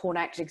 and the porn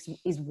addict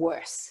is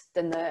worse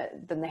than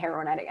the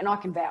heroin addict. And I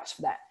can vouch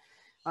for that.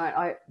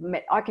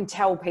 I can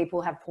tell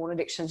people have porn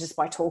addiction just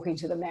by talking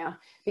to them now,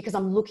 because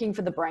I'm looking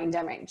for the brain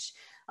damage.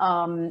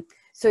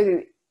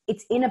 So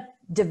it's in a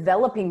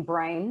developing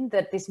brain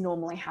that this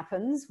normally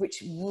happens,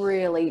 which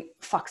really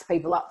fucks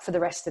people up for the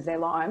rest of their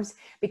lives,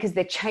 because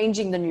they're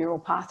changing the neural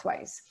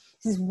pathways.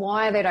 This is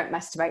why they don't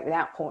masturbate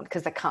without porn,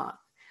 because they can't,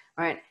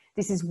 right?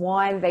 This is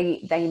why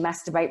they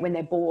masturbate when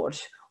they're bored,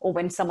 or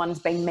when someone's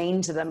been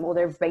mean to them, or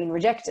they've been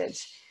rejected,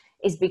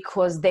 is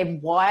because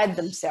they've wired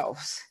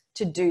themselves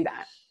to do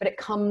that. But it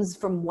comes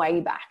from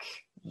way back,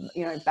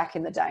 back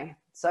in the day.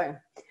 So,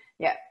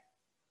 yeah.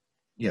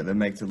 Yeah, that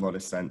makes a lot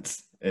of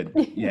sense.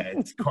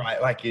 It's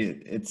quite like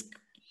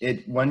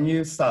it when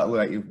you start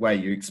like the way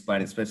you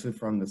explain it, especially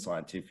from the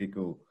scientific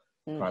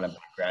kind of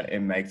background,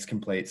 it makes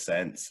complete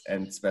sense.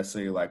 And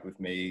especially like with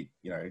me,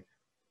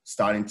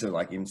 starting to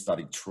like even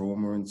study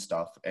trauma and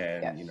stuff,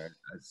 and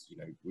as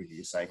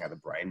you're saying how the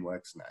brain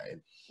works now,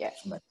 it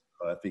makes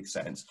perfect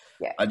sense.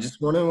 I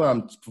just want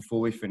to before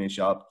we finish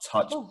up,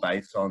 touch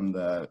base on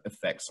the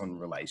effects on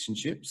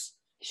relationships.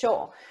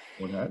 Sure.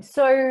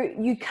 So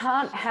you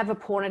can't have a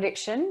porn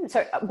addiction.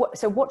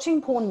 So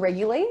watching porn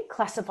regularly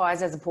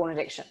classifies as a porn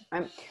addiction.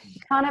 Right?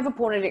 You can't have a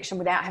porn addiction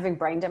without having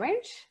brain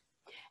damage,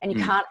 and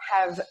you can't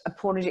have a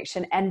porn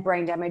addiction and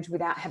brain damage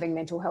without having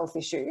mental health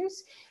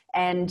issues.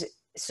 And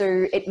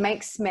so it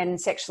makes men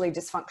sexually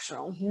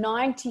dysfunctional.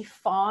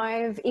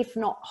 95, if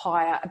not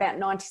higher, about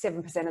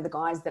 97% of the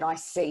guys that I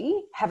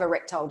see have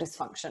erectile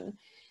dysfunction.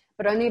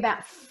 But only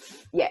about,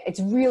 it's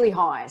really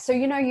high. So,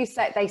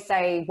 they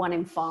say 1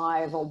 in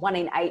 5 or 1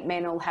 in 8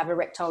 men will have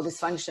erectile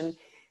dysfunction.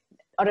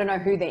 I don't know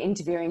who they're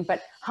interviewing,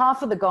 but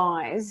half of the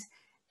guys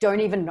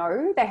don't even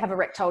know they have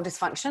erectile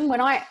dysfunction. When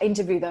I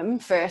interview them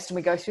first and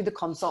we go through the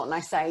consult and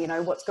I say,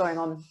 what's going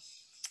on?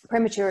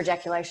 Premature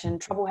ejaculation,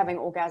 trouble having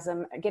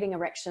orgasm, getting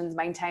erections,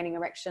 maintaining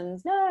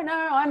erections. No,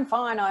 I'm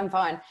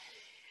fine.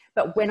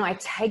 But when I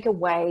take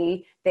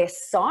away their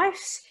sight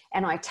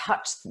and I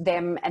touch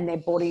them and their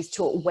bodies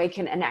to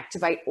awaken and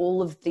activate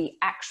all of the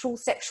actual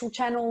sexual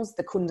channels,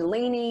 the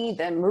kundalini,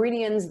 the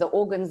meridians, the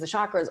organs, the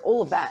chakras,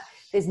 all of that,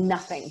 there's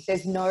nothing.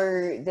 There's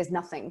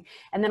nothing.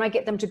 And then I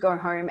get them to go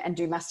home and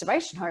do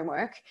masturbation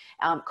homework,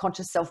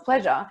 conscious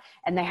self-pleasure,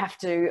 and they have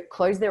to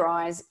close their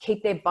eyes,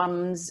 keep their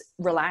bums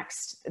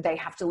relaxed. They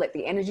have to let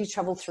the energy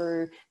travel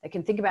through. They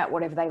can think about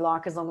whatever they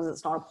like as long as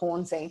it's not a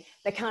porn scene.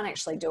 They can't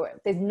actually do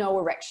it. There's no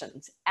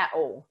erections at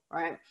all,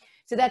 right?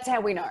 So that's how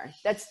we know.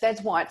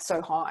 That's why it's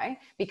so high,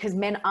 because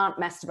men aren't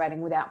masturbating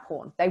without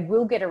porn. They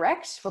will get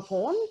erect for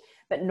porn,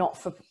 but not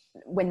for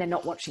when they're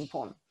not watching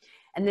porn.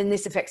 And then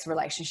this affects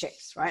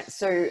relationships, right?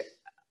 So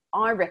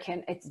I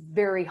reckon it's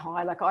very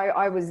high. Like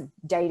I was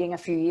dating a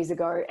few years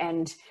ago,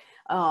 and,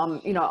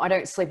 I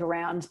don't sleep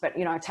around, but,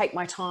 I take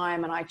my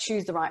time and I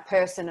choose the right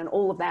person and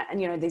all of that.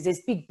 And, there's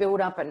this big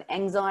buildup and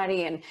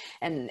anxiety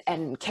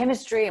and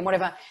chemistry and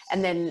whatever.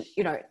 And then,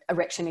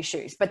 erection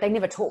issues, but they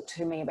never talk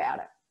to me about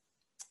it.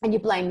 And you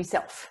blame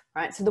yourself,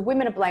 right? So the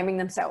women are blaming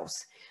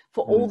themselves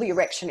for all the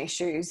erection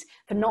issues,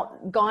 for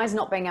guys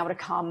not being able to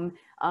come.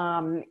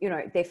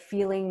 They're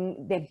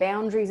feeling their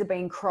boundaries are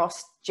being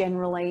crossed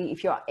generally.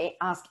 If you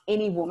ask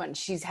any woman,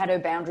 she's had her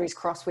boundaries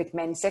crossed with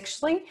men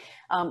sexually,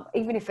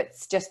 even if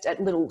it's just a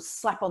little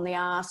slap on the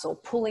ass or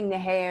pulling their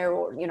hair,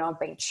 or, I've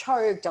been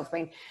choked, I've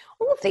been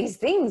all of these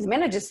things.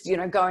 Men are just,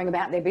 going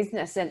about their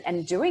business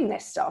and doing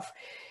this stuff.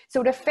 So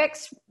it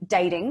affects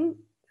dating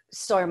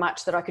so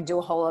much that I could do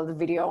a whole other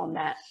video on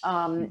that.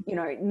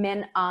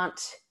 Men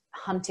aren't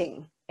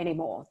hunting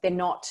anymore. They're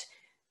not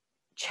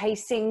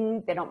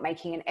chasing. They're not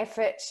making an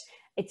effort.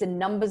 It's a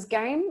numbers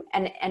game,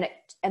 and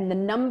the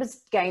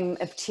numbers game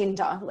of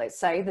Tinder, let's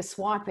say, the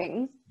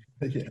swiping,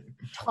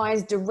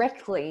 ties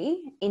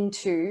directly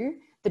into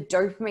the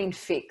dopamine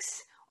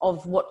fix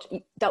of what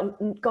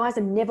guys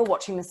are never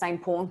watching the same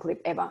porn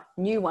clip ever.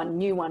 New one.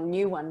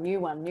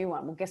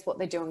 Well, guess what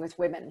they're doing with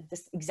women?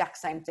 This exact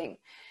same thing.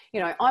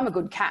 I'm a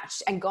good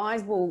catch, and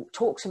guys will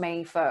talk to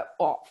me for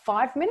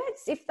 5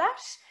 minutes, if that,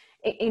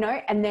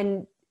 and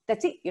then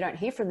that's it. You don't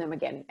hear from them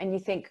again. And you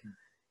think,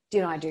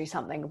 did I do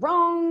something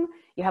wrong?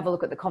 You have a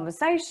look at the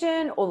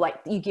conversation, or like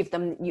you give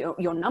them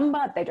your number,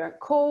 they don't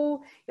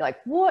call. You're like,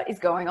 what is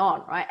going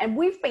on, right? And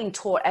we've been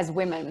taught as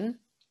women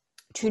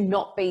to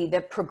not be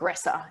the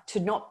progressor,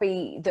 to not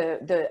be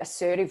the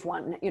assertive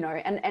one,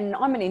 and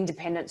I'm an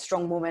independent,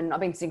 strong woman. I've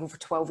been single for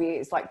 12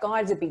 years. Like,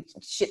 guys would be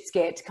shit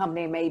scared to come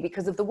near me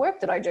because of the work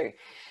that I do.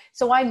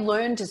 So I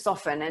learned to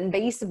soften and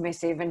be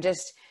submissive and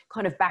just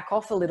kind of back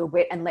off a little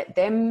bit and let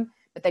them,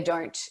 but they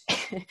don't,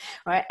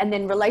 right? And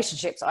then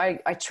relationships, I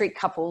treat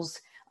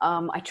couples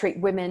I treat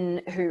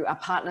women who are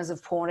partners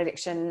of porn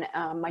addiction.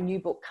 My new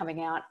book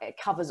coming out, it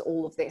covers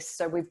all of this.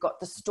 So we've got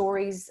the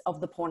stories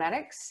of the porn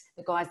addicts,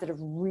 the guys that have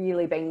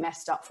really been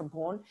messed up from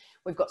porn.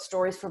 We've got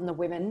stories from the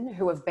women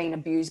who have been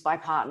abused by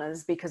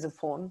partners because of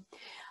porn.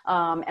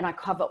 And I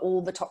cover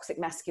all the toxic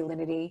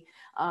masculinity,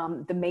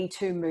 the Me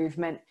Too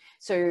movement.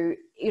 So,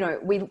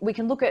 we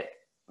can look at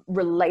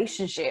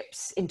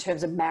relationships in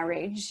terms of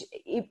marriage.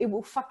 It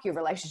will fuck your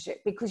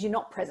relationship because you're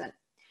not present.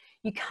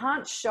 You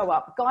can't show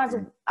up. Guys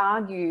will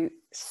argue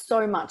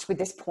so much with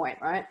this point,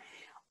 right?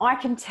 I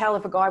can tell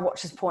if a guy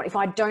watches porn, if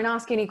I don't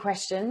ask any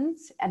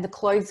questions and the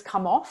clothes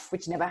come off,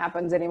 which never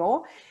happens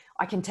anymore,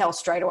 I can tell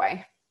straight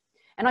away.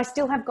 And I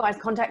still have guys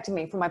contacting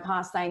me from my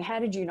past saying, how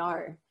did you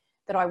know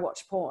that I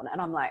watch porn? And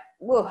I'm like,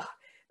 whoa,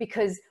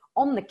 because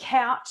on the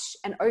couch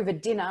and over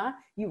dinner,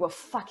 you were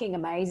fucking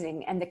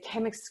amazing. And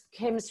the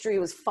chemistry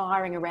was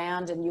firing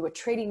around and you were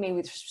treating me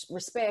with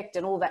respect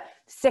and all that.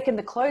 The second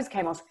the clothes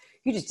came off,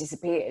 you just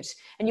disappeared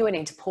and you went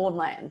into porn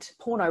land,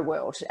 porno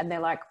world. And they're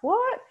like,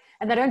 what?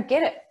 And they don't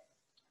get it.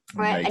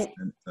 Right.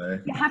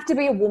 And you have to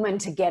be a woman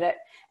to get it.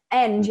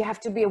 And you have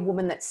to be a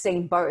woman that's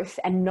seen both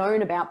and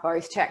known about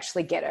both to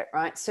actually get it,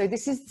 right? So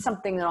this is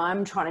something that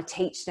I'm trying to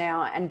teach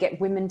now and get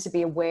women to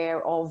be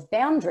aware of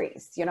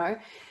boundaries.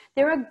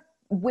 There are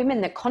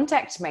women that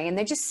contact me and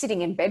they're just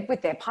sitting in bed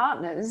with their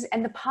partners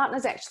and the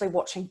partner's actually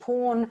watching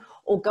porn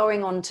or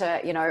going on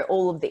to,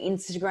 all of the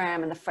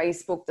Instagram and the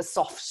Facebook, the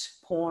soft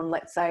porn,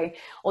 let's say,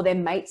 or their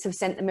mates have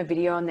sent them a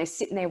video and they're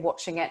sitting there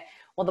watching it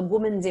while the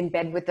woman's in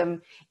bed with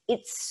them.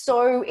 It's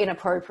so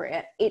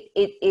inappropriate. It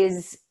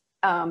is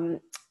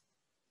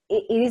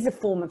a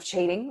form of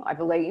cheating, I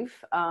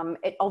believe.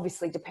 It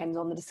obviously depends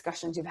on the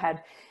discussions you've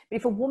had. But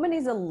if a woman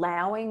is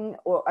allowing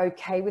or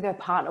okay with her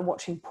partner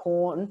watching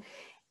porn,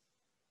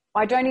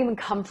 I don't even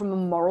come from a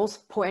morals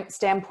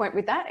standpoint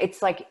with that.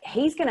 It's like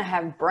he's going to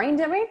have brain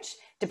damage,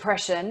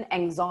 depression,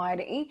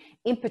 anxiety,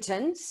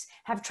 impotence,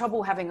 have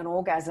trouble having an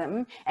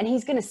orgasm, and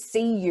he's going to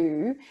see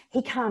you.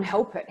 He can't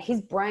help it.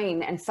 His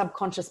brain and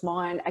subconscious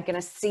mind are going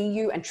to see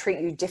you and treat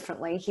you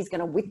differently. He's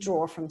going to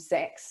withdraw from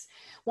sex.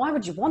 Why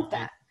would you want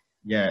that?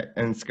 Yeah,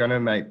 and it's going to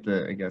make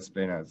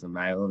being as a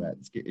male,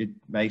 it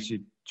makes you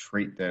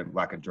treat them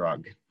like a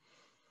drug.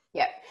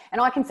 Yeah. And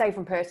I can say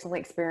from personal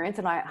experience,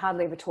 and I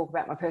hardly ever talk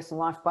about my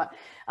personal life, but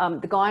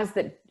the guys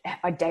that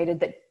I dated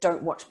that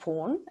don't watch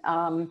porn,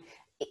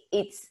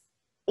 it's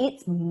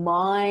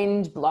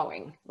mind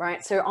blowing,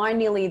 right? So I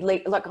nearly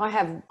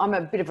I'm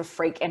a bit of a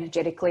freak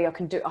energetically.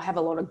 I have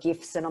a lot of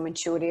gifts and I'm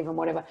intuitive and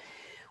whatever.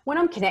 When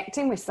I'm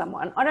connecting with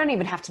someone, I don't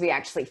even have to be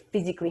actually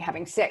physically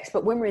having sex,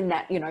 but when we're in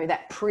that,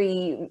 that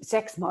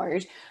pre-sex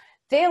mode,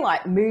 they're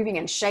like moving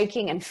and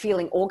shaking and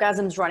feeling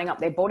orgasms running up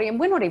their body and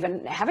we're not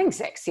even having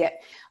sex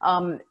yet.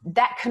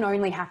 That can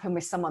only happen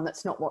with someone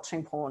that's not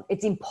watching porn.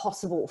 It's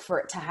impossible for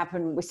it to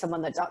happen with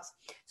someone that does.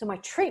 So my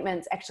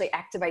treatments actually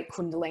activate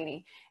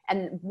Kundalini.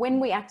 And when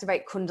we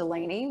activate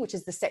Kundalini, which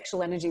is the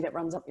sexual energy that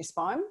runs up your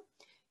spine,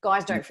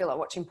 guys don't feel like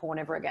watching porn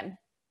ever again.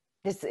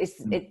 It's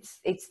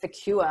the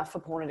cure for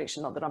porn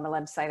addiction. Not that I'm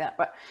allowed to say that,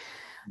 but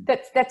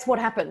that's what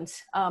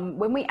happens.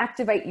 When we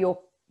activate your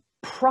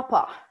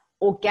proper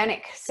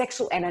organic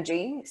sexual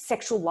energy,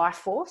 sexual life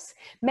force,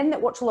 men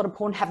that watch a lot of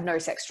porn have no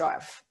sex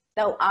drive.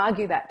 They'll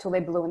argue that till they're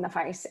blue in the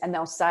face and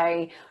they'll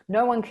say,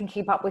 no one can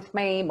keep up with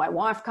me. My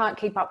wife can't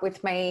keep up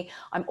with me.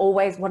 I'm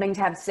always wanting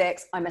to have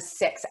sex. I'm a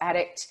sex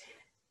addict.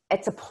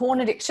 It's a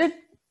porn addiction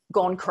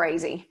gone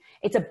crazy.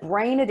 It's a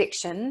brain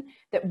addiction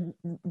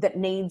that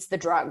needs the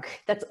drug.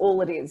 That's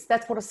all it is.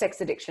 That's what a sex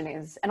addiction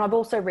is. And I've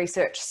also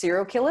researched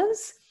serial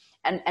killers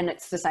and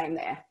it's the same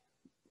there.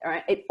 All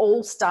right. It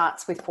all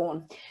starts with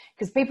porn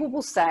because people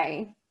will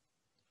say,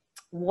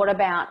 what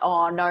about,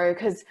 oh no,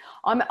 because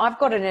I've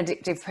got an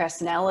addictive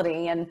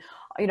personality and,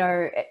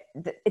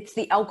 it's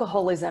the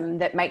alcoholism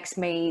that makes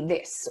me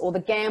this or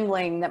the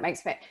gambling that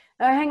makes me,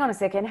 oh, hang on a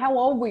second. How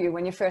old were you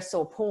when you first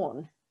saw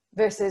porn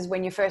versus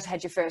when you first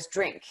had your first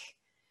drink,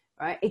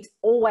 right? It's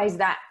always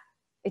that.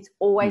 It's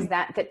always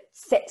that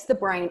sets the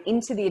brain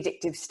into the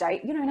addictive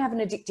state. You don't have an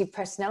addictive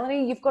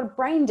personality. You've got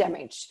brain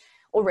damage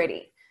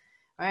already.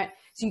 Right?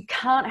 So you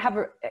can have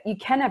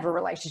a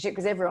relationship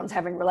because everyone's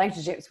having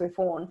relationships with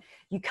porn.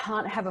 You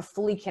can't have a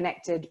fully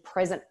connected,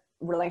 present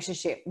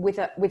relationship with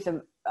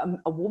a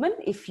woman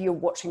if you're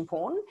watching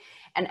porn.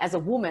 And as a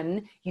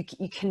woman,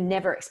 you can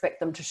never expect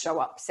them to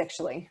show up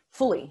sexually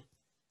fully.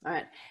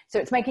 Right? So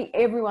it's making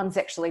everyone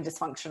sexually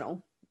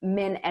dysfunctional,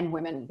 men and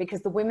women,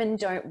 because the women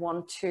don't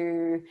want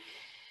to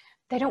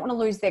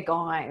lose their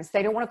guys.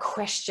 They don't want to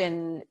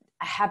question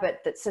a habit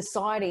that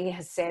society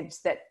has said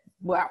that,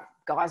 well,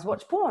 guys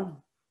watch porn.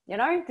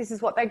 This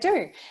is what they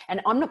do.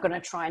 And I'm not going to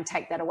try and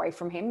take that away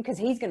from him because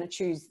he's going to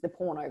choose the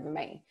porn over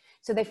me.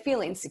 So they feel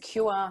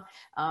insecure.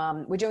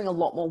 We're doing a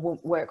lot more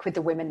work with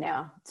the women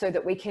now so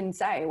that we can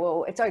say,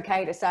 well, it's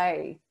okay to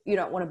say you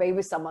don't want to be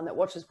with someone that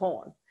watches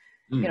porn.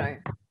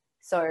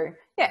 So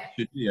yeah.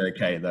 Should be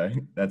okay though.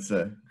 That's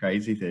a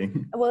crazy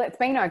thing. Well, it's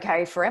been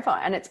okay forever,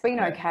 and it's been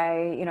Yeah.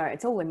 okay, you know,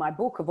 it's all in my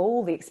book of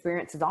all the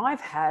experiences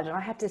I've had, and I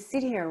had to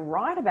sit here and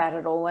write about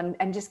it all, and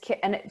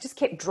it just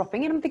kept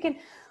dropping in. I'm thinking,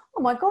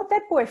 oh my God,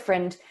 that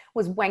boyfriend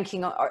was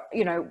wanking,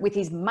 you know, with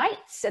his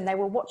mates, and they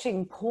were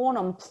watching porn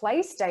on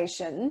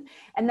PlayStation,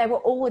 and they were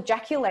all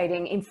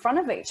ejaculating in front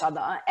of each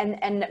other,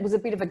 and it was a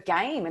bit of a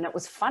game, and it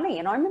was funny.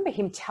 And I remember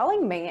him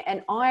telling me,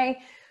 and I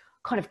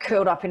kind of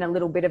curled up in a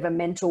little bit of a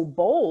mental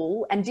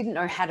ball and didn't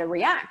know how to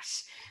react,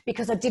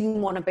 because I didn't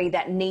want to be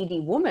that needy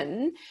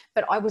woman,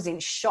 but I was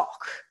in shock.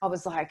 I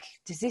was like,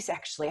 does this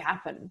actually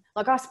happen?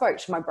 Like, I spoke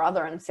to my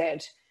brother and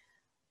said,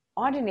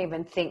 I didn't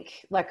even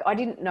think, like, I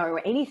didn't know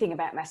anything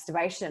about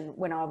masturbation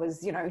when I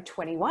was, you know,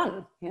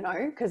 21, you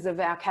know, because of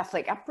our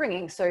Catholic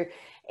upbringing. So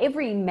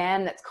every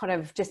man that's kind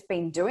of just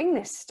been doing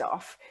this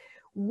stuff,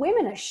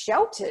 women are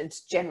sheltered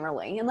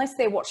generally, unless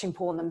they're watching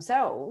porn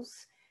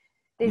themselves.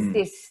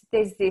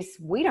 There's this,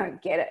 we don't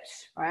get it,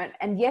 right?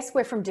 And yes,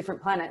 we're from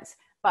different planets,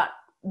 but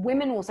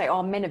women will say,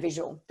 oh, men are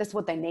visual. That's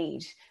what they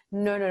need.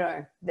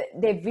 No.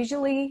 They're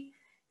visually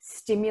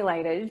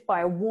stimulated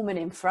by a woman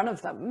in front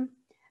of them,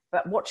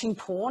 but watching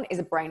porn is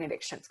a brain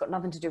addiction. It's got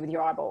nothing to do with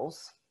your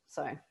eyeballs.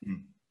 So,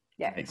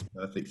 yeah. Makes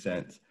perfect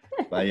sense.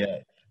 But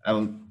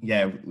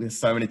yeah, there's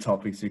so many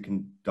topics we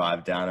can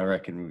dive down. I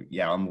reckon,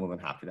 I'm more than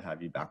happy to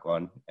have you back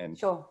on and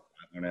sure.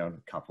 On a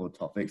couple of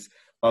topics.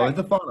 But with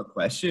the final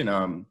question,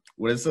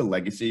 what is the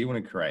legacy you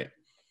want to create?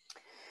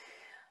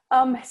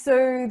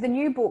 So the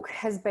new book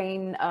has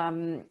been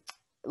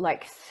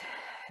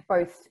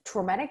both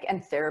traumatic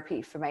and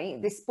therapy for me.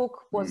 This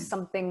book was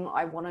something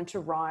I wanted to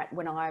write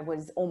when I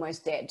was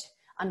almost dead,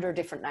 under a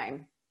different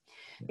name,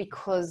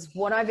 because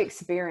what I've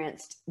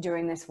experienced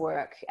doing this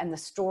work and the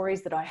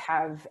stories that I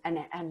have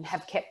and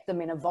have kept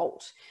them in a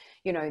vault,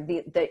 you know,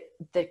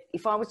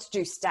 if I was to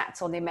do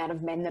stats on the amount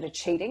of men that are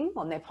cheating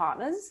on their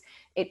partners,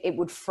 it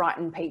would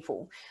frighten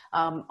people.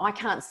 I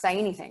can't say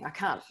anything. I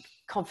can't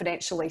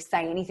confidentially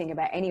say anything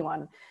about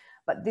anyone,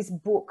 but this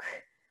book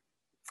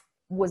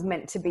was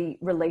meant to be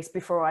released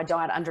before I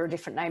died under a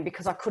different name,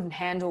 because I couldn't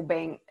handle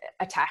being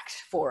attacked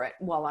for it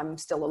while I'm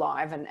still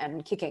alive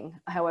and kicking.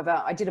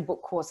 However, I did a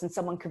book course and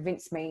someone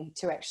convinced me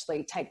to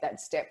actually take that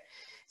step.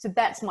 So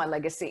that's my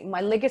legacy. My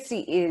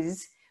legacy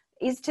is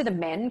to the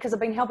men, because I've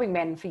been helping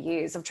men for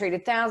years. I've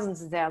treated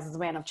thousands and thousands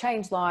of men. I've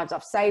changed lives.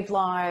 I've saved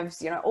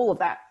lives, you know, all of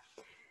that.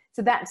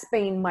 So that's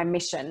been my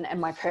mission and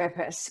my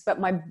purpose. But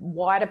my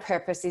wider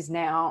purpose is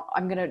now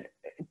I'm going to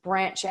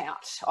branch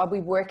out. I'll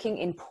be working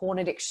in porn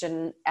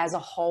addiction as a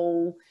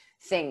whole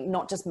thing,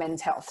 not just men's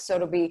health. So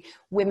it'll be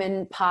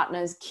women,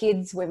 partners,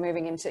 kids. We're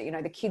moving into, you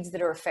know, the kids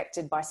that are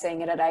affected by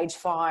seeing it at age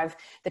 5,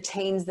 the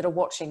teens that are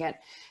watching it.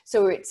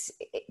 So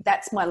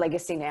that's my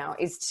legacy now,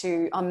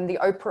 I'm the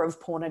Oprah of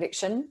porn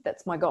addiction.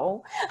 That's my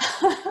goal.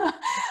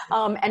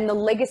 And the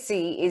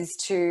legacy is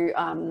to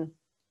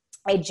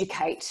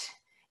educate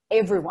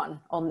everyone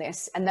on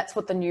this. And that's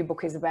what the new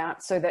book is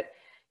about. So that,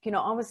 you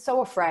know, I was so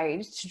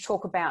afraid to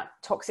talk about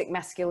toxic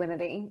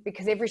masculinity,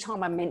 because every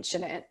time I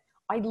mention it,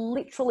 I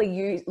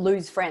literally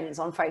lose friends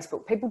on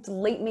Facebook. People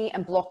delete me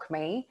and block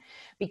me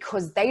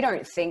because they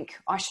don't think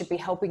I should be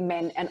helping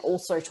men and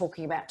also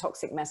talking about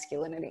toxic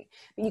masculinity.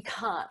 But you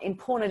can't. In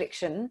porn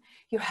addiction,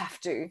 you have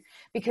to,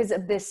 because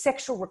of the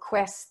sexual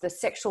requests, the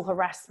sexual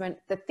harassment,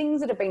 the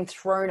things that have been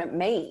thrown at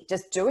me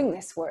just doing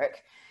this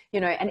work, you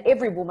know, and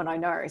every woman I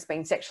know has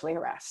been sexually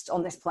harassed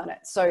on this planet.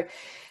 So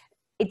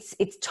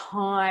it's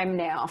time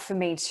now for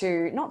me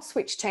to not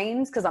switch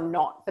teams, because I'm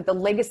not, but the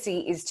legacy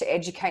is to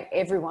educate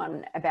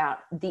everyone about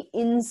the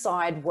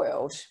inside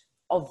world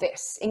of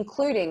this,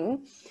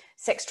 including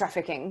sex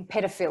trafficking,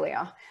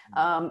 pedophilia.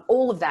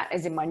 All of that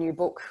is in my new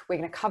book. We're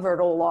going to cover it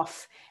all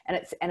off, and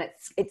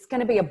it's going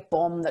to be a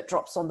bomb that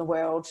drops on the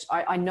world.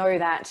 I know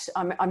that.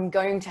 I'm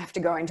going to have to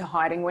go into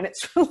hiding when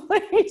it's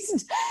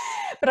released,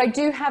 but I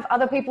do have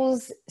other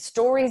people's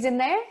stories in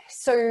there.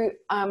 So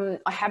I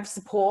have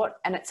support,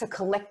 and it's a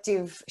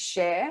collective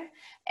share.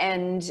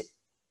 And,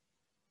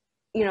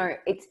 you know,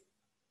 it's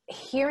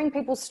hearing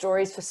people's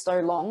stories for so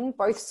long,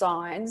 both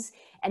sides,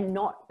 and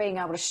not being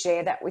able to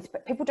share that with,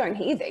 but people don't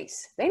hear these.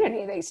 They don't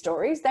hear these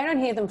stories. They don't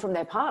hear them from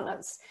their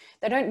partners.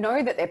 They don't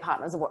know that their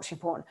partners are watching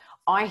porn.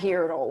 I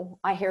hear it all.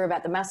 I hear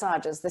about the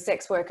massages, the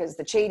sex workers,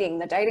 the cheating,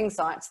 the dating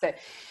sites.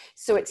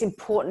 So it's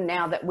important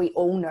now that we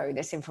all know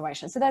this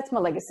information. So that's my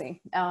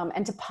legacy.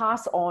 And to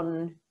pass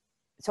on,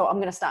 so I'm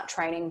going to start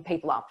training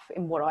people up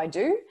in what I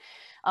do,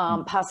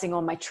 passing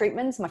on my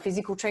treatments, my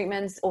physical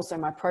treatments, also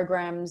my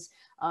programs.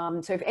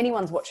 So if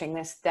anyone's watching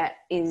this that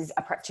is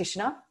a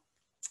practitioner,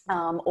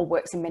 or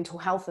works in mental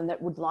health and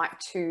that would like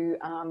to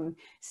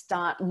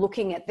start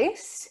looking at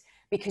this,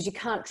 because you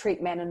can't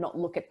treat men and not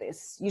look at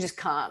this. You just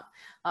can't.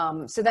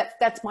 So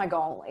that's my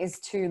goal, is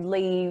to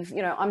leave,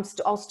 you know,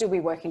 I'll still be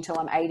working till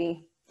I'm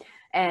 80,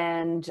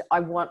 and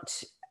I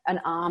want an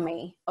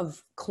army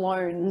of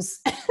clones,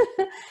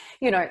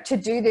 you know, to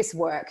do this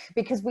work,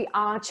 because we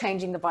are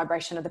changing the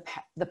vibration of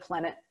the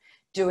planet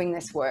doing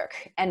this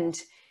work. And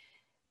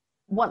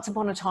once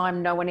upon a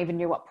time, no one even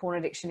knew what porn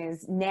addiction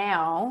is.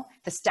 Now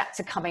the stats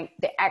are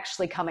they're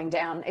actually coming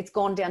down. It's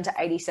gone down to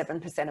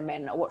 87% of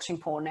men are watching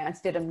porn now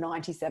instead of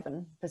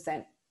 97%.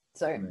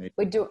 So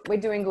we're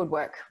doing good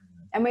work,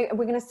 and we're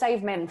going to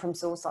save men from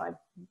suicide.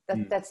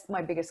 That's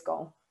my biggest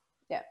goal.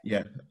 Yeah.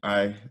 Yeah,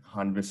 I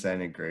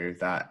 100% agree with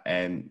that.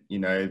 And, you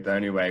know, the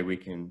only way we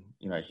can,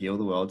 you know, heal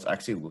the world is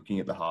actually looking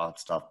at the hard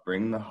stuff,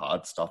 bring the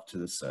hard stuff to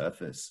the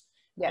surface.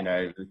 Yeah. You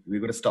know,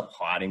 we've got to stop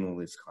hiding all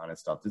this kind of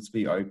stuff. Let's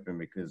be open,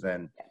 because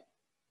then,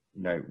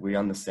 you know, we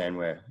understand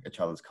where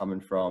each other's coming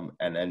from.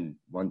 And then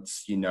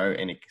once you know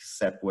and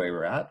accept where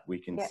we're at, we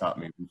can start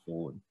moving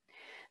forward.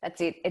 That's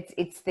it.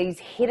 It's these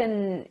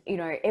hidden, you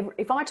know,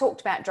 if I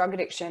talked about drug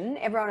addiction,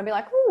 everyone would be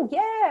like, oh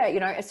yeah. You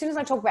know, as soon as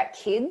I talk about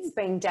kids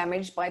being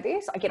damaged by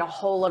this, I get a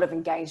whole lot of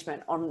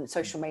engagement on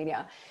social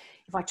media.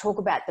 If I talk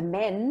about the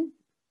men,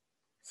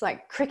 it's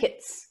like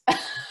crickets.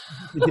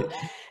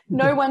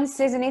 No one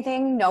says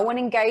anything. No one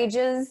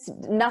engages.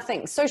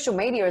 Nothing. Social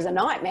media is a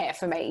nightmare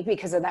for me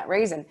because of that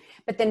reason.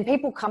 But then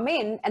people come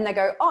in and they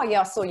go, oh yeah,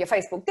 I saw your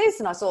Facebook this,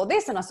 and I saw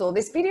this, and I saw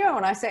this video,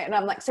 and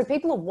I'm like, so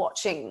people are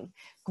watching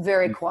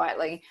very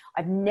quietly.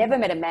 I've never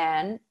met a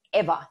man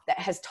ever that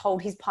has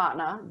told his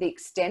partner the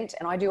extent,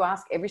 and I do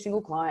ask every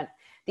single client,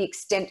 the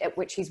extent at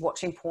which he's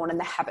watching porn and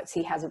the habits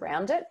he has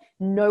around it.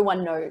 No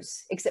one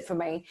knows except for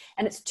me.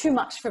 And it's too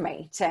much for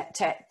me to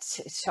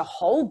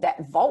hold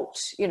that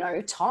vault, you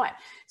know, tight.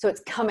 So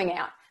it's coming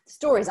out. The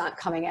stories aren't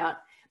coming out,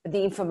 but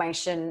the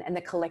information and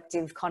the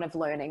collective kind of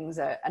learnings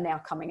are now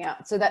coming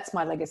out. So that's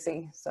my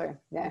legacy. So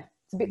yeah,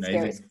 it's a bit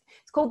scary.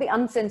 It's called the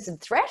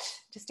uncensored threat,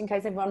 just in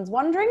case everyone's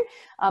wondering,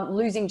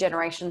 losing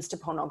generations to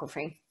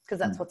pornography, because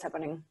that's what's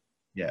happening.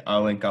 Yeah,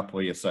 I'll link up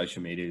all your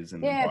social medias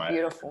and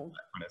beautiful, that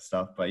kind of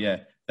stuff. But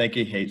yeah, thank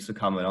you heaps for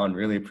coming on.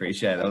 Really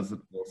appreciate it. That was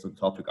an awesome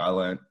topic. I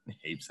learned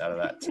heaps out of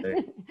that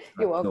too.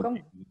 You're welcome.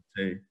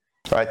 All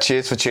right,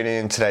 cheers for tuning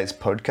in to today's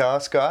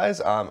podcast,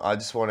 guys. I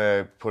just want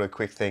to put a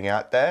quick thing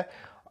out there.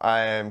 I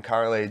am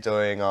currently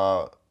doing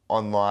a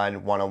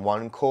online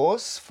one-on-one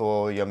course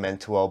for your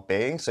mental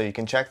well-being, so you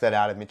can check that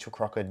out at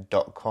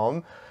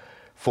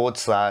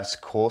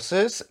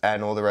mitchellcrocker.com/courses,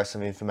 and all the rest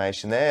of the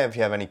information there. If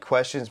you have any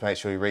questions, make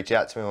sure you reach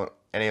out to me on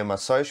any of my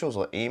socials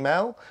or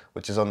email,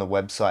 which is on the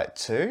website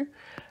too.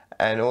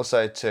 And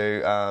also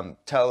to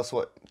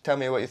tell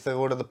me what you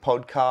thought of the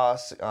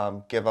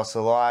podcast, give us a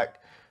like,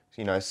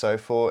 you know, so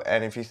forth.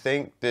 And if you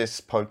think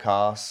this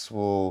podcast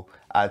will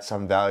add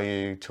some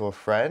value to a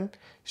friend,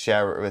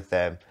 share it with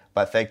them.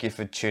 But thank you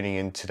for tuning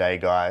in today,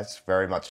 guys. Very much